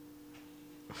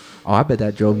 Oh, I bet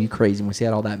that drove you crazy when she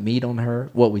had all that meat on her.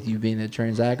 What with you being a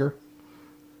transagger?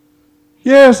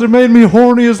 Yes, it made me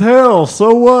horny as hell.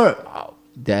 So what? Oh,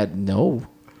 that no,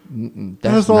 that's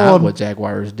That's all not I'm- what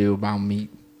jaguars do about meat.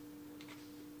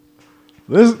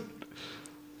 This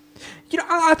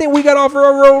I think we got off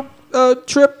our road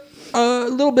trip a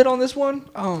little bit on this one.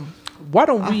 why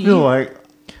don't I we? feel like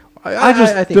I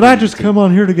think did we I need just to- come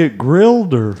on here to get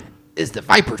grilled or? Is the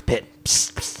Viper's Pit?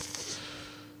 Psst, psst.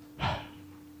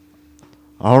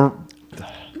 Or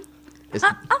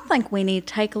I think we need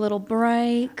to take a little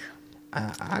break.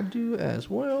 I do as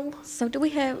well. So do we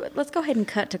have? Let's go ahead and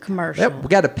cut to commercial. Yep, we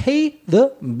got to pay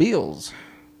the bills.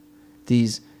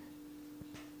 These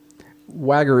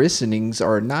waggerisonings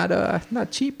are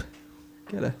not cheap.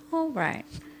 Gotta All right.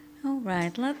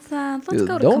 Let's go to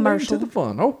don't commercial. into the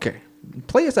fun. Okay,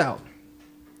 play us out.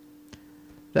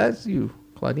 That's you,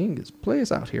 Claudine. Just play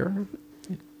us out here.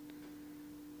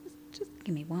 Just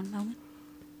give me one moment.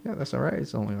 Yeah, that's all right.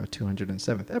 It's only our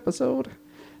 207th episode.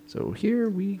 So here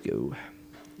we go.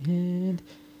 And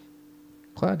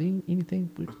Claudine, anything?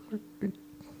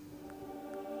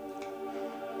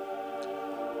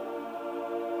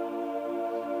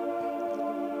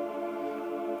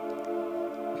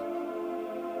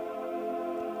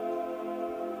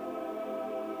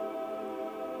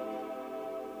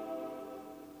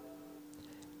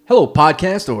 Hello,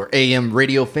 podcast or AM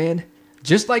radio fan.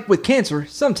 Just like with cancer,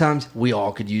 sometimes we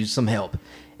all could use some help.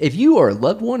 If you or a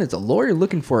loved one is a lawyer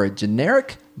looking for a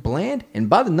generic, bland, and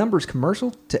by the numbers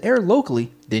commercial to air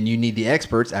locally, then you need the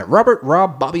experts at Robert,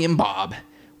 Rob, Bobby, and Bob.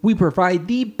 We provide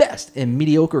the best in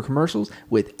mediocre commercials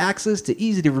with access to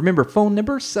easy to remember phone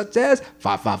numbers such as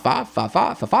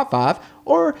 555-55555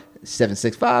 or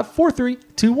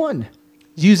 765-4321.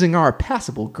 Using our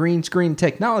passable green screen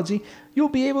technology, you'll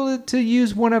be able to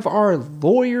use one of our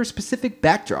lawyer-specific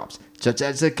backdrops, such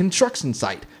as a construction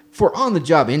site for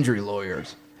on-the-job injury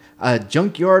lawyers, a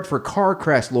junkyard for car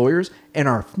crash lawyers, and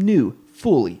our new,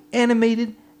 fully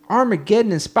animated,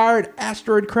 Armageddon-inspired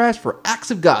asteroid crash for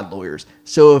acts of God lawyers.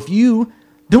 So if you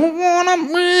don't want to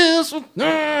miss a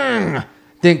thing,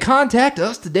 then contact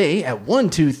us today at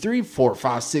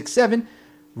 1234567.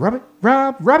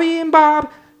 Robbie, and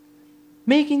Bob,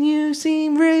 making you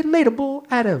seem relatable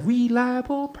at a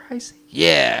reliable price.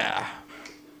 Yeah.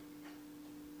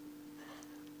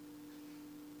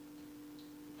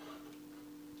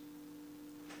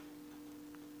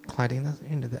 Claudine, that's the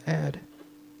end of the ad.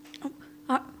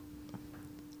 Uh,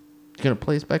 You gonna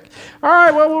play us back? All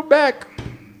right, well, we're back.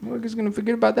 We're just gonna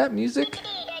forget about that music.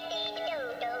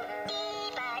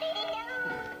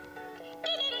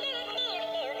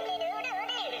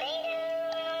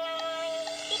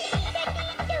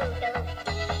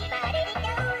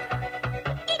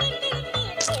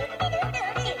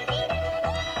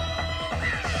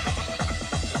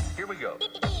 Here we go.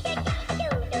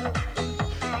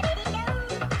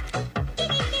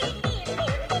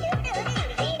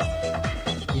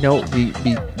 You know,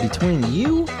 between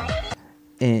you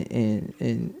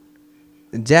and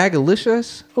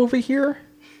Jagalicious over here,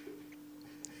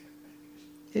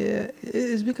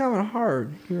 it's becoming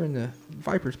hard here in the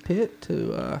Viper's Pit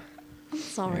to I'm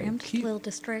sorry, Yeah, I'm just keep- a little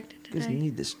distracted because today. you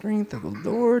need the strength of the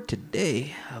Lord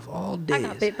today of all I days.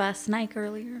 got bit by a snake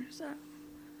earlier, so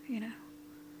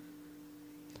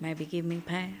maybe give me a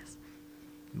pass.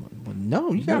 Well,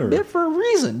 no, you got Better. bit for a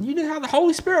reason. You didn't have the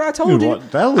Holy Spirit. I told Dude, you.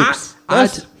 what? That looks-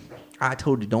 that's- I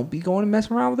told you, don't be going and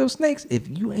messing around with those snakes if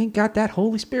you ain't got that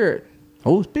Holy Spirit.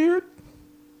 Holy Spirit?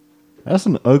 That's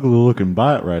an ugly looking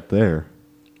bite right there.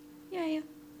 Yeah.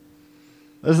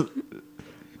 Is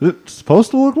it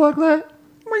supposed to look like that?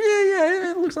 Well,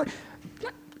 yeah. It looks like.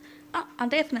 I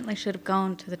definitely should have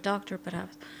gone to the doctor, but I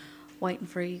was waiting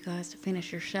for you guys to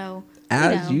finish your show.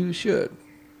 As know. you should.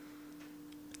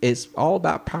 It's all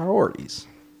about priorities.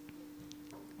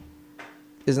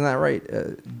 Isn't that right,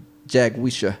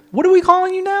 Jagwisha? What are we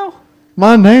calling you now?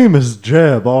 My name is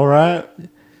Jeb, all right?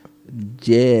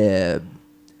 Jeb.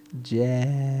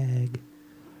 Jag.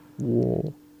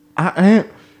 Whoa. I am.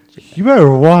 You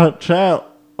better watch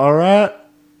out, all right?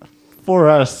 Before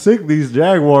I sick these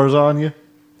jaguars on you.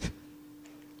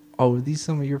 Oh, are these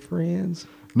some of your friends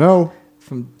No,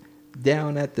 from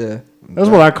down at the? that's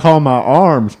what I call my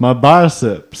arms, my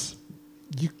biceps.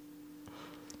 You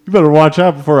You better watch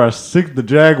out before I sick the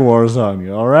jaguars on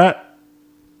you, all right?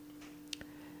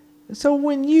 So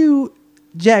when you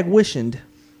jagwishened,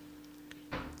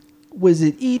 was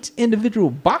it each individual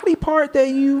body part that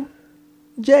you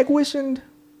jagwishened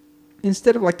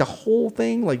instead of like the whole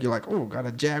thing? Like you're like, oh, got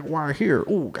a jaguar here.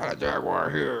 Oh, got a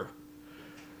jaguar here.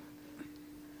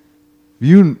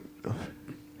 You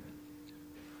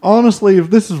honestly, if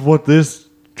this is what this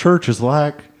church is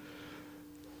like,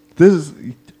 this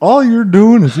all you're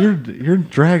doing is you're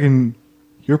dragging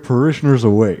your parishioners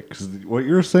away. 'Cause what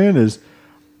you're saying is,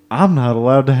 I'm not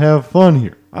allowed to have fun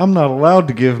here. I'm not allowed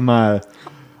to give my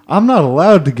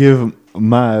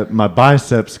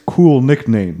biceps cool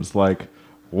nicknames like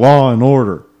Law and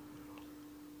Order.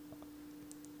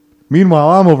 Meanwhile,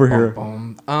 I'm over here.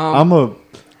 Boom. I'm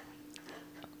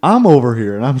over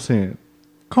here, and I'm saying,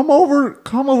 come over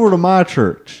to my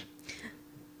church.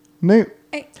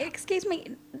 Excuse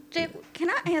me, can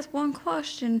I ask one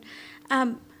question?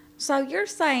 So you're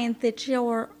saying that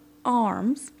your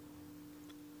arms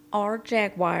are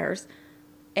jaguars,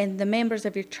 and the members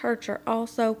of your church are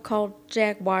also called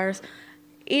jaguars.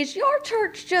 Is your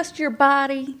church just your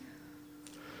body?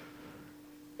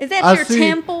 Is that your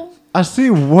temple? I see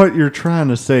what you're trying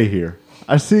to say here.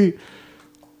 I see.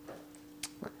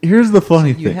 Here's the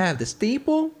funny thing. You have the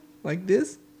steeple like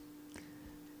this,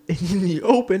 and then you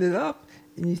open it up,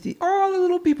 and you see all the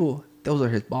little people. Those are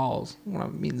his balls. What I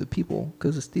mean, the people,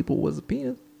 because the steeple was a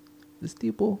penis. The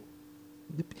steeple.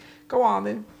 Go on,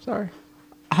 man. Sorry,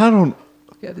 I don't.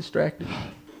 got distracted.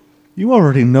 You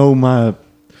already know my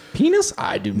Penis?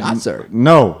 I do not, sir.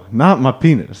 No, not my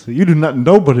penis. You do not.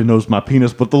 Nobody knows my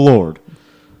penis but the Lord.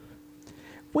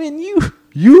 When you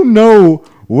know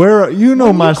where you know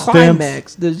when my you stance.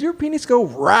 climax, does your penis go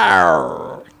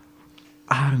rawr?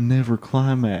 I never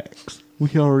climax. We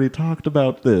already talked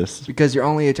about this. Because you're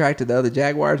only attracted to other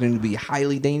jaguars, and it'd be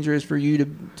highly dangerous for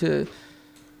you to.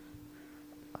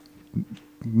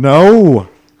 No,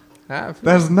 Have.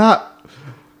 that's not.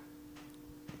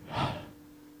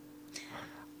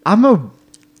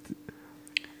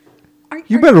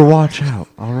 You better watch out.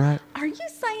 All right. Are you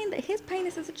saying that his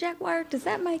penis is a jaguar? Does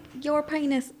that make your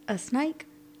penis a snake?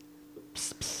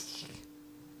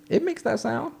 It makes that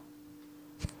sound.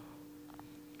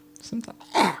 Sometimes.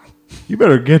 You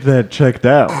better get that checked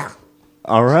out.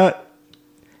 All right.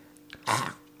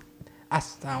 I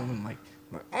sound like.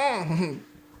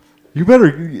 You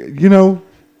better. You know,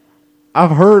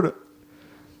 I've heard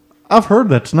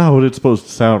that's not what it's supposed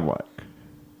to sound like.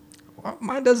 Well,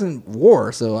 mine doesn't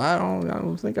war, so I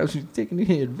don't think I should take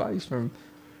any advice from.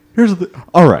 Here's the.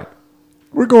 All right,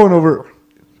 we're going over.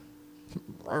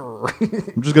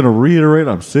 I'm just gonna reiterate.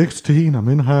 I'm 16. I'm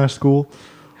in high school.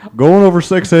 Going over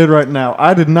sex ed right now.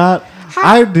 I did not.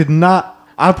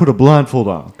 I put a blindfold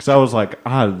on because I was like,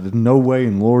 there's no way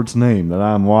in Lord's name that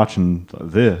I'm watching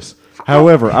this.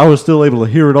 However, I was still able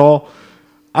to hear it all.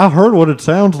 I heard what it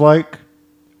sounds like,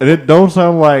 and it don't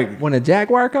sound like. When a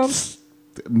jaguar comes?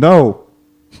 No,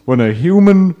 when a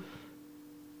human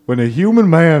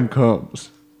man comes,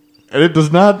 and it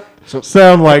does not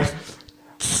sound like.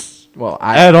 Well,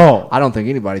 at all. I don't think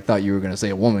anybody thought you were going to say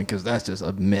a woman because that's just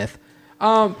a myth.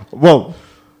 Well,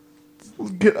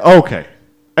 okay,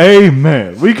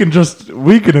 amen. We can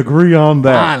agree on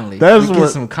that. Finally, that's we get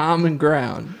some common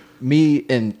ground. Me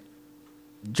and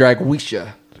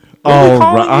Dragwisha. Oh,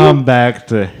 I'm back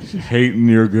to hating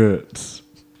your guts.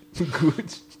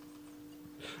 Good.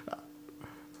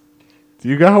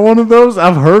 You got one of those?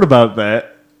 I've heard about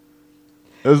that.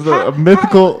 It's a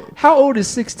mythical. How old is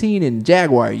 16 in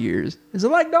jaguar years? Is it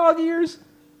like dog years?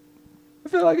 I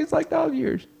feel like it's like dog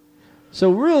years.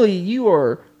 So really, you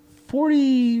are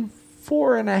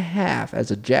 44 and a half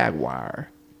as a jaguar.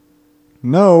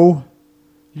 No,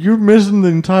 you're missing the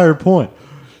entire point.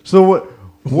 So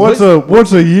what's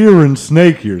a year in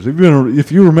snake years?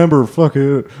 If you remember,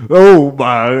 fucking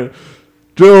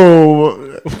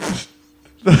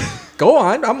Go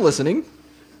on, I'm listening.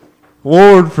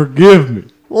 Lord forgive me.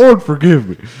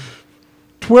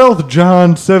 12th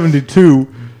John 72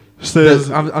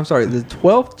 says. I'm sorry. The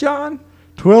 12th John.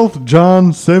 12th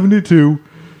John 72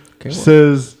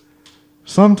 says,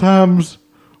 sometimes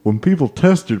when people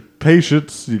test your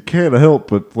patience, you can't help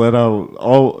but let out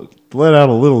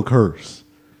a little curse.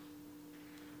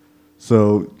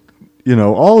 So,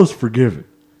 all is forgiven.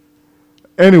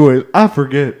 Anyway, I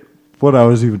forget what I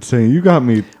was even saying. You got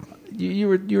me. You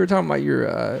were talking about your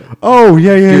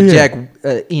your Jag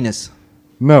Enos.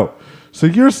 No, so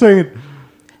you're saying.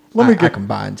 I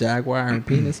combine jaguar and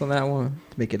penis on that one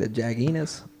to make it a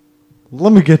Jaginus.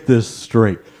 Let me get this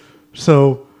straight.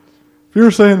 So, if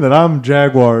you're saying that I'm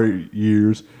jaguar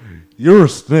years, you're a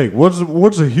snake. What's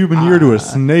a human year to a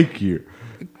snake year?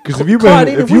 Because if you've been,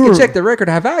 if we can check the record,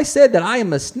 have I said that I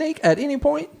am a snake at any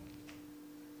point?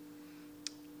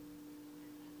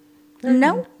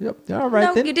 No. Yep. All right.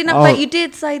 No, then. you did not. But you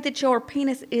did say that your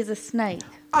penis is a snake.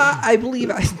 I believe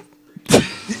I.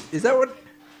 Is that what?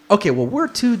 Okay. Well, we're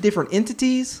two different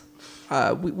entities.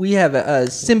 We have a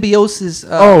symbiosis.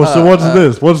 So what's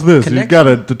this? What's this? Connection. You got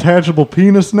a detachable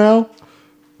penis now?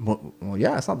 Well,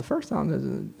 yeah. It's not the first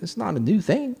time. It's not a new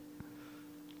thing.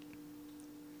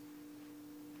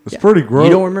 It's pretty gross.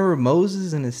 You don't remember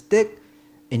Moses and his stick?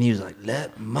 And he was like,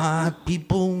 "Let my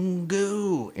people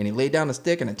go." And he laid down a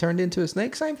stick and it turned into a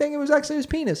snake. Same thing. It was actually his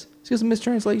penis. It's just a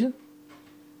mistranslation.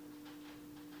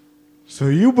 So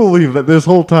you believe that this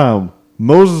whole time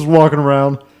Moses is walking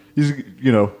around. He's,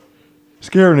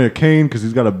 scaring a cane because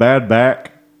he's got a bad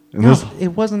back. And No, it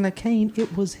wasn't a cane.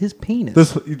 It was his penis.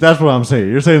 that's what I'm saying.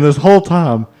 You're saying this whole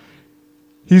time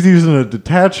he's using a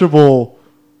detachable.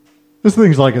 This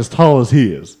thing's like as tall as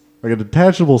he is, like a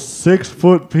detachable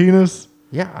 6-foot penis.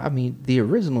 Yeah, I mean, the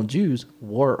original Jews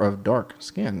were of dark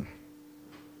skin.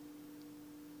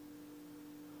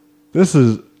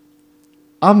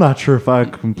 I'm not sure if I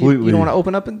completely. You don't want to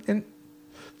open up and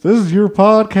This is your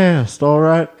podcast, all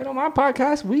right? and on my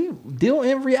podcast, we deal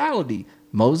in reality.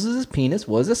 Moses' penis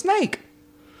was a snake.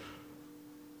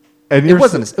 And It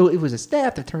wasn't. It was a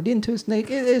staff that turned into a snake.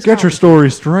 Get your story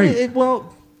straight.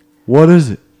 Well, What is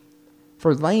it?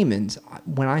 for layman's,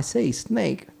 when I say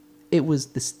snake, it was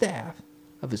the staff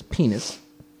of his penis,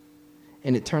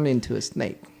 and it turned into a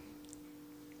snake.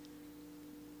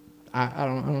 I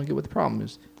don't get what the problem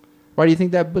is. Why do you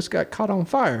think that bush got caught on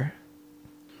fire?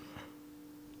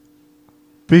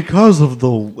 Because of the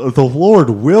Lord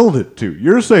willed it to.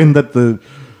 You're saying that the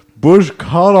bush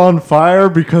caught on fire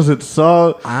because it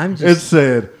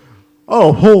said,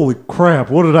 "Oh, holy crap!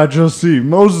 What did I just see?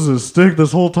 Moses' stick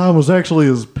this whole time was actually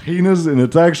his penis, and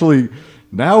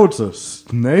now it's a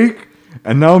snake,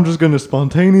 and now I'm just going to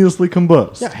spontaneously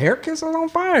combust." Yeah, hair kiss is on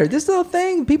fire. This is a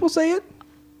thing. People say it.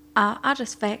 I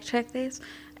just fact checked this,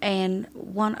 and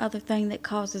one other thing that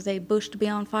causes a bush to be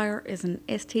on fire is an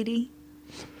STD.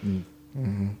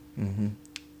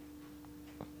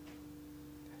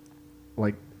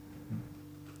 Like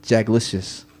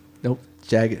Jaglicious. Nope.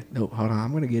 Nope. Hold on.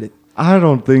 I'm gonna get it. I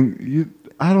don't think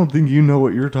you know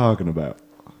what you're talking about.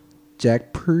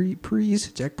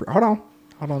 Hold on.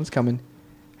 It's coming.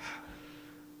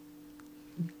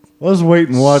 Let's wait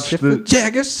and watch the.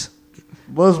 Jagus.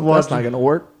 Let's watch. That's not gonna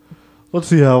work. Let's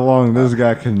see how long this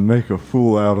guy can make a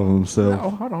fool out of himself Oh,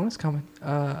 hold on. It's coming.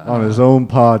 on his own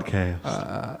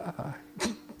podcast.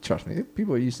 Trust me,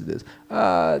 people are used to this.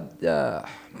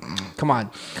 Come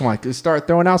on. Start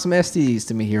throwing out some STDs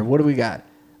to me here. What do we got?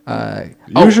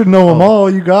 You should know them all.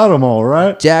 You got them all,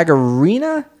 right?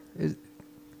 Jagarina.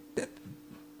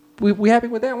 We happy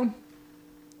with that one?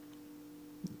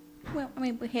 Well, I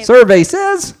mean, we have Survey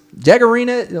says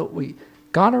Jagarina.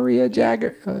 Gonorrhea,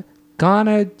 Jagaria.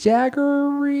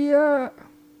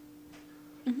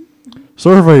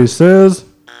 Survey says.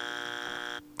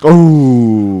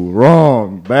 Oh,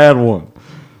 wrong. Bad one.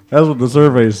 That's what the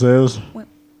survey says.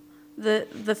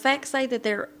 the facts say that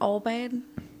they're all bad.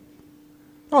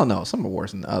 Oh no, some are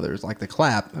worse than others. Like the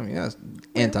clap. I mean, that's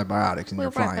antibiotics, and you're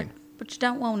Right, fine. but you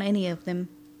don't want any of them.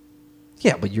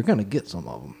 Yeah, but you're gonna get some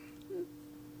of them.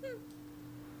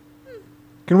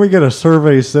 Can we get a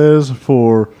survey says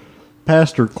for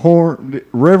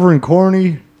Reverend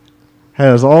Corny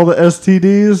has all the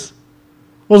STDs?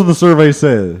 What does the survey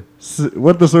say?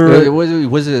 What the survey? What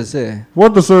does it say?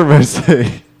 What the survey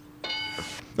say?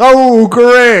 Oh,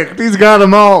 correct. He's got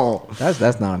them all.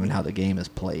 That's not even how the game is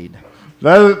played.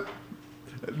 That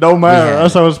don't matter. Yeah.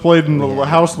 That's how it's played in the Yeah.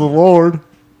 house of the Lord.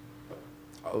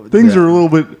 Things are a little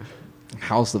bit.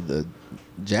 House of the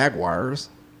Jaguars.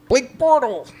 Blake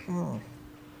Bortles.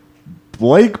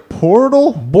 Blake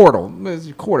Portal? Bortle is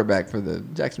your quarterback for the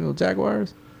Jacksonville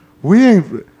Jaguars.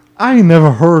 I ain't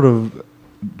never heard of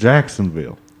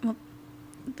Jacksonville.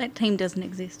 That team doesn't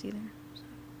exist either.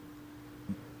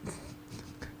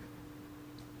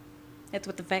 That's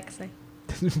what the facts say.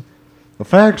 The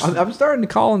facts. I'm starting to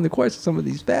call into question some of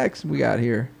these facts we got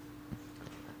here.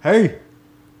 Hey,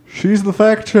 she's the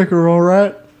fact checker, all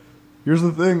right? Here's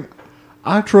the thing.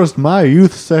 I trust my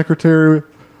youth secretary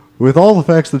with all the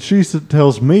facts that she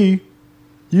tells me.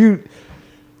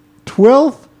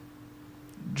 12th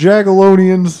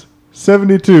Jagiellonians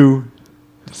 72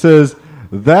 says,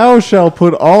 "Thou shalt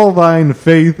put all thine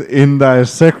faith in thy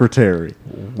secretary.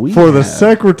 We For the have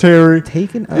secretary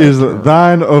taken a is turn.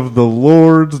 thine of the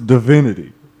Lord's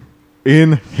divinity,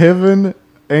 in heaven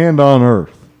and on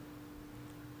earth."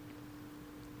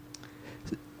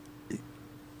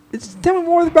 Tell me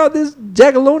more about this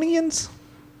Jagiellonians.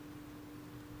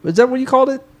 Is that what you called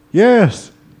it?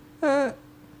 Yes. Uh,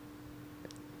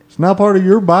 It's not part of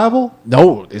your Bible?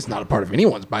 no, it's not a part of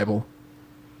anyone's Bible.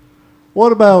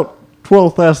 What about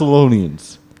 12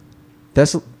 Thessalonians?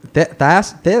 Thessalonians?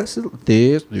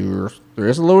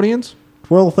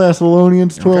 12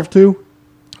 Thessalonians 12:2?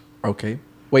 Okay.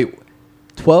 Wait,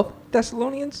 12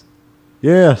 Thessalonians?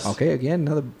 Yes. Okay, again,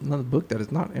 another book that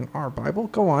is not in our Bible.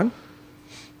 Go on.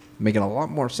 Making a lot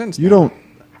more sense You now. don't.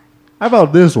 How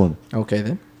about this one? Okay,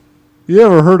 then. You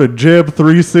ever heard of Jeb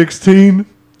 3:16?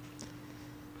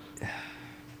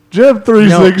 Jeb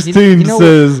 3:16 You know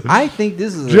says. what? I think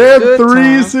this is a Jeb good time.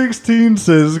 3:16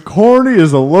 says Corny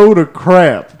is a load of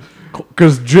crap.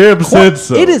 because Jeb said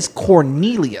so. It is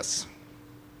Cornelius,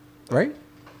 right?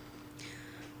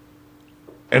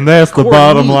 And that's the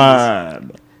bottom Cornelius.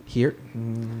 line. Here.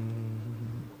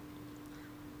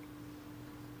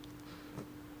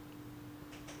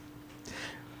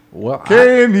 Well,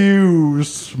 Can you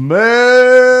smell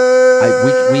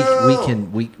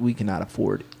we cannot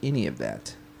afford any of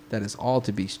that. That is all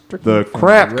to be strictly the from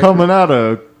crap record. coming out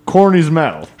of Corny's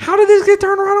mouth? How did this get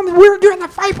turned around? You're in the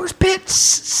Viper's pit.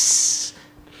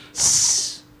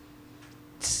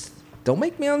 Don't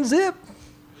make me unzip.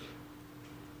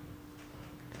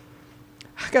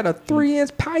 I got a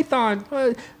 3-inch python,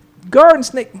 garden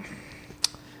snake.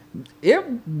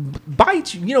 It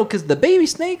bites you, because the baby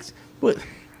snakes,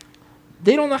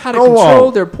 they don't know how to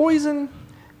control their poison,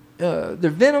 their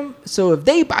venom. So if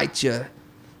they bite you,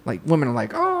 like women are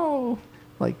like, oh,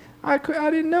 like I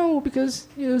didn't know because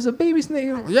it was a baby snake.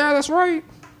 Yeah, that's right.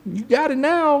 You got it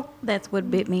now. That's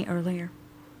what bit me earlier.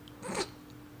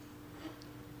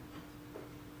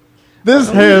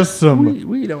 This has some.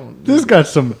 We don't. This got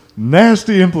some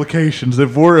nasty implications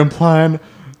if we're implying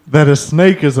that a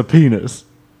snake is a penis.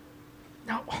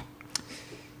 No.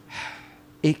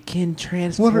 It can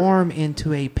transform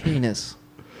into a penis.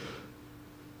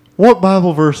 What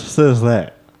Bible verse says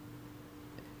that?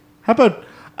 How about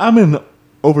I'm in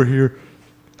over here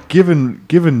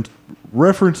giving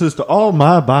references to all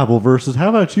my Bible verses. How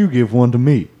about you give one to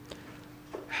me?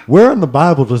 Where in the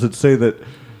Bible does it say that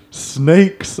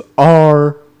snakes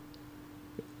are,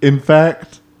 in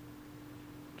fact,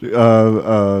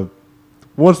 what's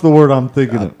the word I'm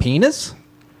thinking of? Penis?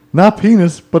 Not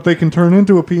penis, but they can turn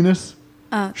into a penis.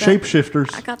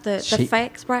 Shapeshifters. I got the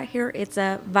facts right here. It's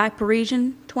a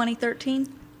Viperisian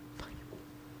 2013.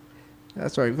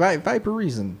 That's right. Viper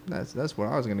reason. That's what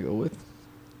I was going to go with.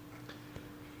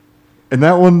 And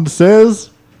that one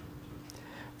says,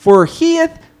 For he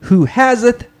who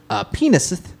haseth a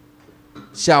peniseth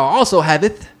shall also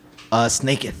haveth a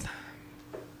snaketh.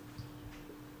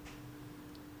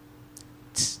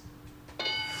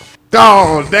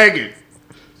 oh, dang it.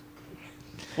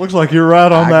 Looks like you're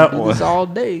right on I that can do one. this all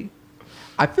day.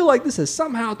 I feel like this has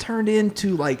somehow turned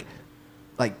into like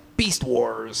Beast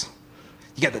Wars.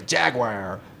 You got the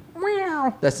Jaguar.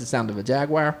 Meow. That's the sound of a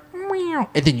Jaguar. Meow.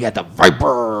 And then you got the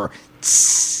Viper.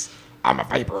 Tss. I'm a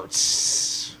Viper.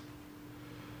 Tss.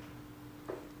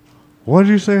 What did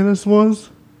you say this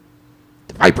was?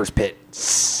 The Viper's Pit.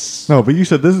 Tss. No, but you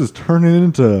said this is turning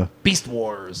into Beast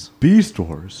Wars. Beast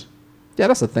Wars. Yeah,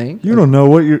 that's a thing. You don't know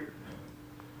what you're...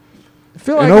 I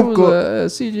feel like it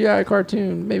was a CGI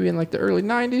cartoon maybe in like the early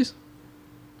 90s.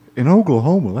 In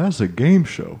Oklahoma, that's a game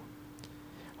show.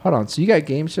 Hold on. So you got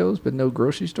game shows but no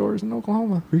grocery stores in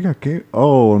Oklahoma? We got game...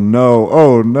 Oh, no.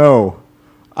 Oh, no.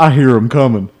 I hear them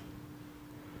coming.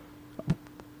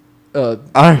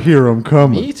 I hear them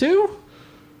coming. Me too?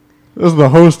 This is the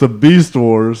host of Beast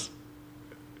Wars.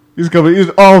 He's coming.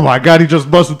 Oh, my God. He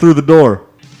just busted through the door.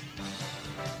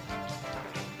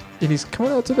 And he's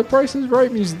coming out to the Price is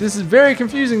Right music. This is very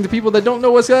confusing to people that don't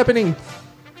know what's happening.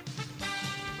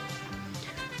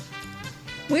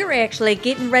 We're actually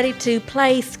getting ready to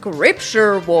play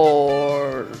Scripture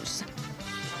Wars.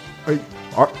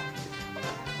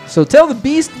 So tell the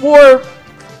Beast War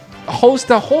host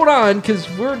to hold on because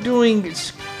we're doing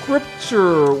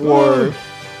Scripture War.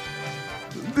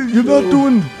 You're not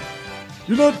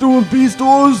doing Beast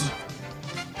Wars.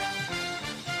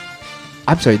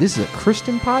 I'm sorry, this is a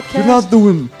Christian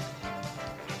podcast?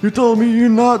 You're telling me you're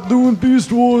not doing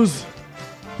Beast Wars?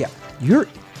 Yeah, you're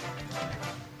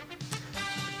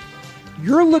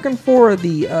looking for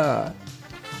the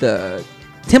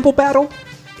temple battle.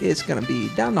 It's gonna be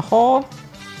down the hall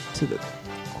to the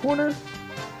corner.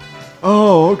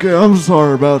 Oh, okay. I'm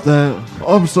sorry about that.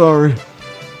 I'm sorry.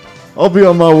 I'll be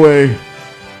on my way.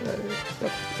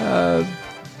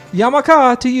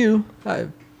 Yamaka to you.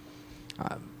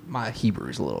 My Hebrew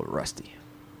is a little rusty.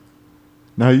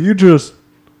 Now you just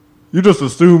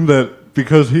assume that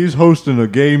because he's hosting a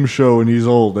game show and he's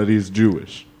old that he's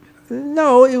Jewish.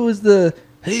 No, it was the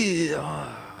hey,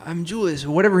 I'm Jewish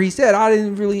or whatever he said. I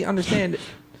didn't really understand it.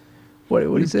 What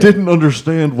he said. Didn't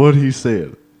understand what he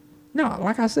said. No,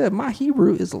 like I said, my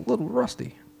Hebrew is a little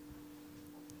rusty.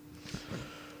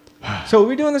 So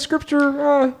we're doing the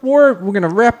Scripture War. We're gonna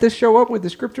wrap this show up with the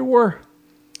Scripture War.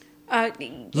 Is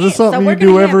this something you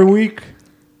do every week?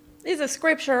 It's a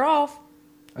Scripture off.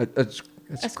 A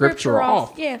Scripture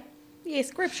off. Yeah,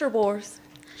 Scripture Wars.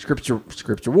 Scripture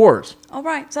Wars. All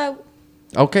right, so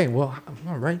Okay, well,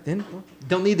 all right then.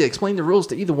 Don't need to explain the rules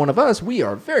to either one of us. We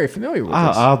are very familiar with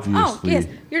this. Obviously. oh yes,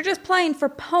 you're just playing for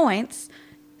points.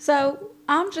 So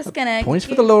I'm just gonna Points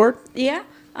for the Lord. Yeah,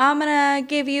 I'm going to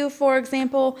give you, for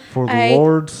example, For the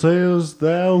Lord says,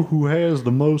 thou who has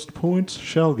the most points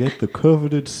shall get the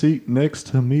coveted seat next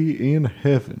to me in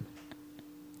heaven.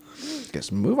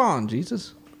 Guess move on,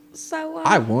 Jesus. So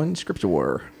I won Scripture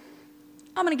War.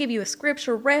 I'm going to give you a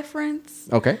scripture reference.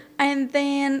 Okay. And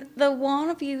then the one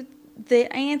of you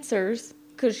that answers,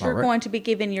 because you're All right. going to be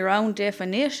giving your own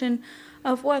definition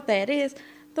of what that is,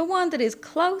 the one that is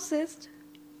closest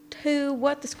to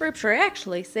what the scripture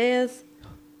actually says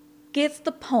gets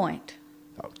the point.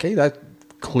 Okay, that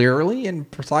clearly and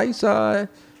precise.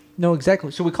 Know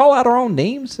exactly. Should we call out our own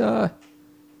names as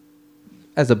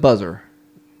a buzzer?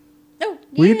 Oh,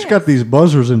 We each got these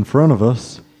buzzers in front of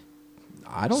us.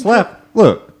 I don't Slap.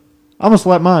 Look, I'm going to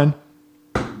slap mine.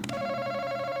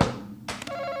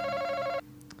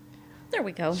 There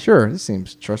we go. Sure, this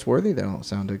seems trustworthy. They don't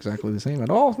sound exactly the same at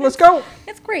all. Let's go.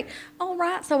 It's great. All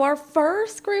right, so our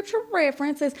first scripture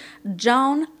reference is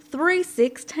John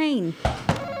 3:16.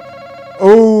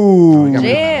 Oh,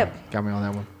 Jeb. Got me on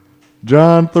that one.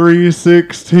 John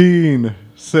 3:16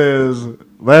 says,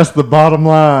 that's the bottom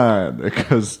line,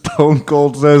 because Stone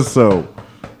Cold says so.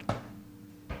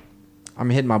 I'm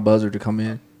hitting my buzzer to come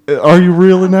in. Are you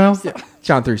really now?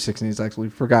 John 3:16 is actually,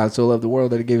 for God so loved the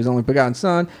world that he gave his only begotten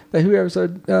Son, that whoever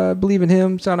should believe in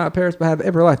him shall not perish but have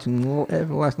everlasting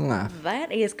life.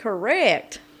 That is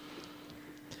correct.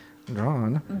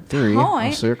 John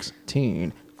Point.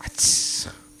 3:16.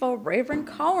 For Reverend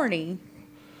Carney.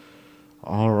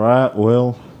 All right,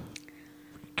 well,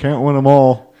 can't win them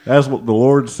all. That's what the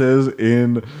Lord says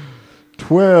in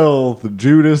 12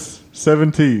 Judas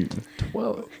 17.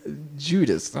 Well,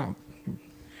 Judas. Oh.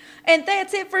 And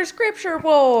that's it for Scripture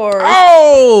Wars.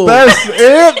 Oh! That's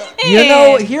it? You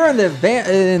know, here in the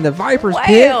Viper's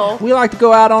Well. Pit, we like to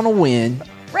go out on a win.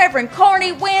 Reverend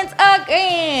Carney wins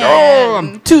again. Oh,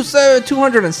 I'm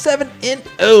 207 and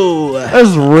 0.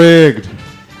 That's rigged.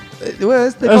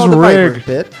 Well, they That's call it the Viper's rigged.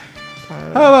 Pit. How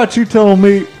about you telling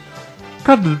me,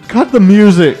 cut the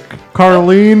music,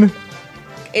 Carlene,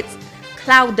 It's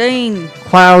Claudine.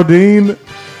 Claudine,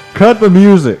 cut the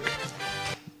music.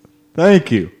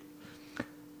 Thank you.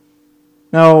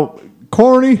 Now,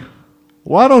 Corny,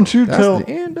 why don't you That's tell... the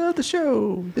end of the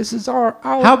show. This is our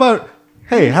How about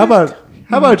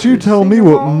you tell me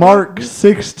what Mark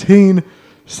 16,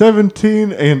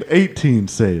 17, and 18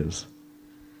 says?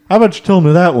 How about you tell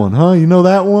me that one, huh? You know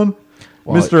that one?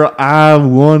 Well, Mr. I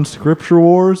Won Scripture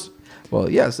Wars? Well,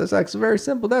 yes, that's actually very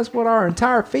simple. That's what our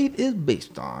entire faith is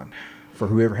based on. For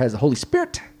whoever has the Holy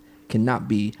Spirit cannot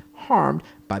be harmed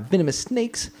by venomous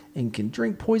snakes and can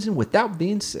drink poison without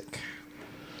being sick.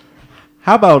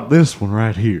 How about this one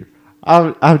right here?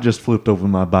 I've just flipped over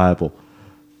my Bible.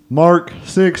 Mark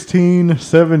 16,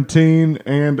 17,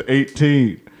 and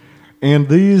 18. And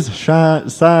these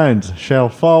signs shall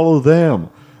follow them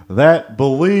that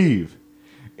believe.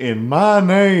 In my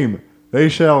name they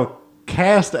shall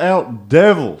cast out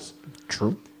devils.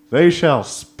 True. They shall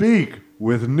speak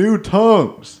with new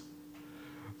tongues.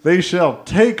 They shall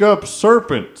take up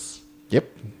serpents. Yep.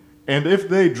 And if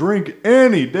they drink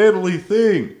any deadly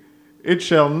thing, it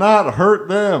shall not hurt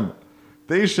them.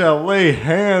 They shall lay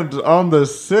hands on the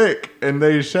sick, and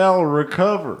they shall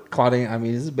recover. Claudine, I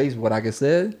mean, this is based on what I just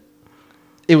said.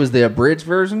 It was the abridged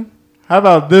version. How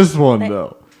about this one,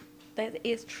 though? That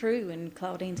is true in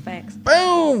Claudine's facts.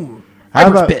 Boom! How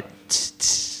Viper's about- Pit.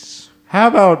 How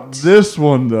about this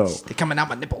one, though? They're coming out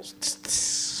my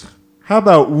nipples. How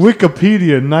about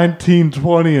Wikipedia 19,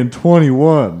 20, and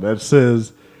 21 that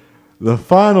says, the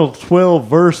final 12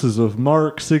 verses of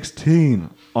Mark 16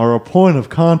 are a point of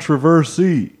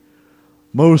controversy.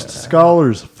 Most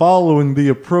scholars, following the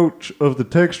approach of the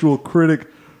textual critic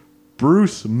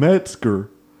Bruce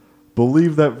Metzger,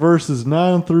 believe that verses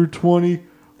 9 through 20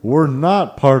 were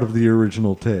not part of the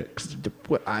original text.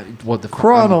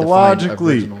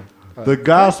 Chronologically, the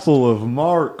Gospel of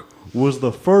Mark was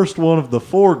the first one of the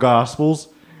four Gospels,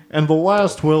 and the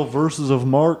last 12 verses of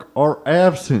Mark are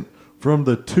absent from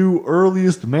the two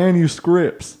earliest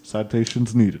manuscripts.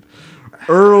 Citations needed.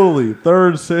 Early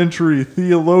 3rd century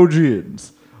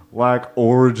theologians like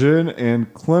Origen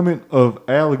and Clement of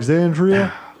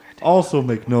Alexandria also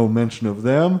make no mention of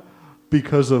them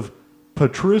because of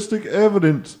patristic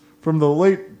evidence from the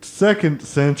late 2nd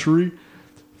century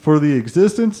for the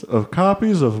existence of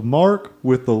copies of Mark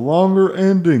with the longer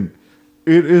ending.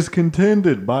 It is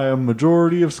contended by a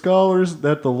majority of scholars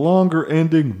that the longer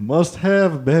ending must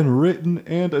have been written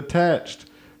and attached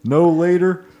no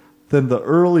later than the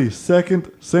early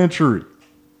 2nd century.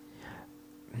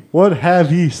 What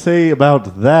have ye say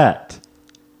about that?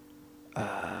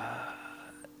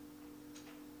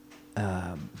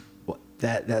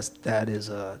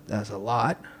 that's a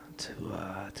lot to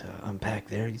unpack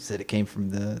there. You said it came from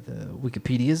the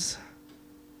Wikipedias.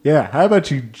 Yeah, how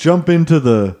about you jump into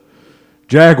the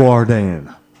Jaguar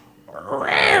Den?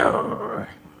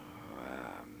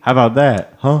 How about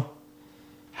that, huh?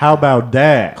 How about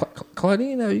that?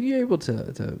 Claudine, are you able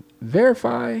to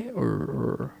verify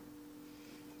or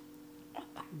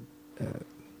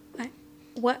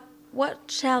What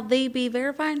shall thee be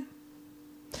verified?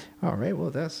 all right, well,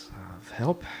 that's of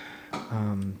help.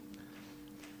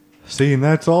 See, and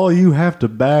that's all you have to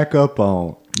back up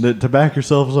on, to back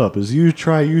yourselves up, is you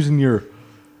try using your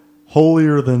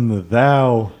holier than the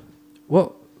thou.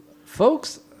 Well,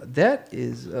 folks, that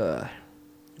is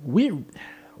weird.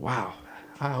 Wow.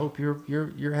 I hope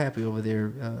you're happy over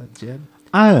there, Jed.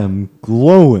 I am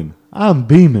glowing. I'm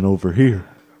beaming over here.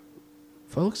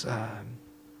 Folks,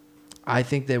 I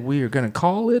think that we are going to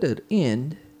call it an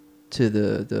end to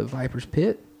the Viper's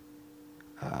Pit.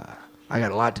 I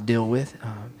got a lot to deal with.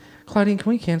 Claudine, can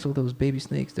we cancel those baby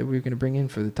snakes that we were going to bring in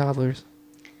for the toddlers?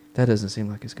 That doesn't seem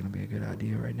like it's going to be a good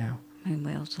idea right now.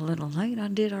 Well, it's a little late. I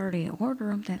did already order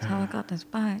them. That's how I got this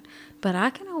bite. But I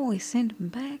can always send them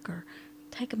back or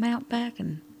take them out back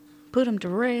and put them to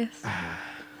rest.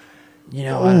 You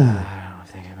know, I don't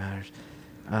think it matters.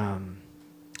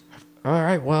 All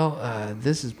right, well,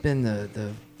 this has been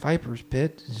the Viper's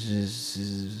Pit.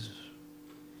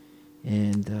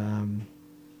 And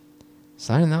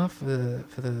signing off for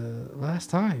the last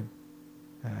time.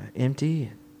 Empty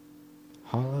and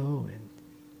hollow and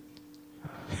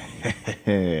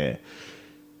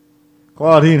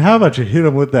Claudine, how about you hit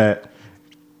him with that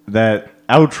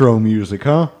outro music,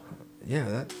 huh? yeah,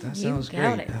 that You sounds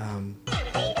got great. it.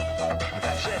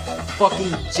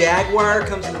 Fucking Jaguar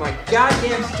comes into my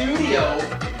goddamn studio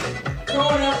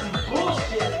throwing out some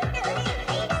bullshit.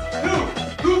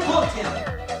 Who booked him?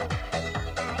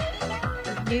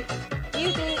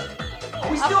 You did.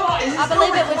 Are we still? Is this I still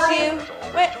believe it was recording?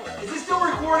 you. Wait, Is this still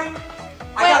recording?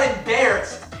 I Wait. got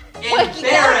embarrassed. you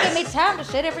gotta give me time to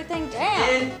shut everything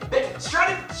down. Shut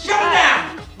it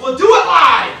down. We'll do it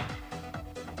live.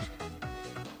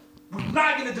 We're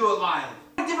not gonna do it live.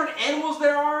 What different animals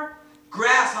there are?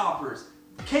 Grasshoppers,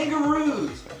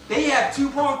 kangaroos. They have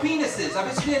two-pronged penises. I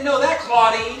bet you didn't know that,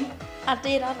 Claudine. I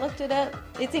did. I looked it up.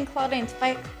 It's in Claudine's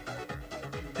face.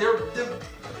 They're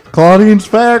Claudine's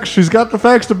facts. She's got the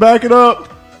facts to back it up.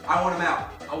 I want them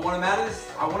out. I want them out of this.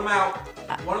 I want them out.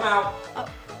 I want them out.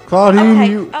 Claudine,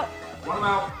 Okay. you. Oh, Want them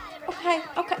out.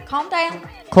 okay. Calm down.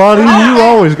 Claudine, you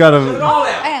always Shut it gotta. all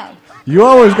out. Down. You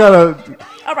always gotta.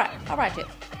 All right, Jim.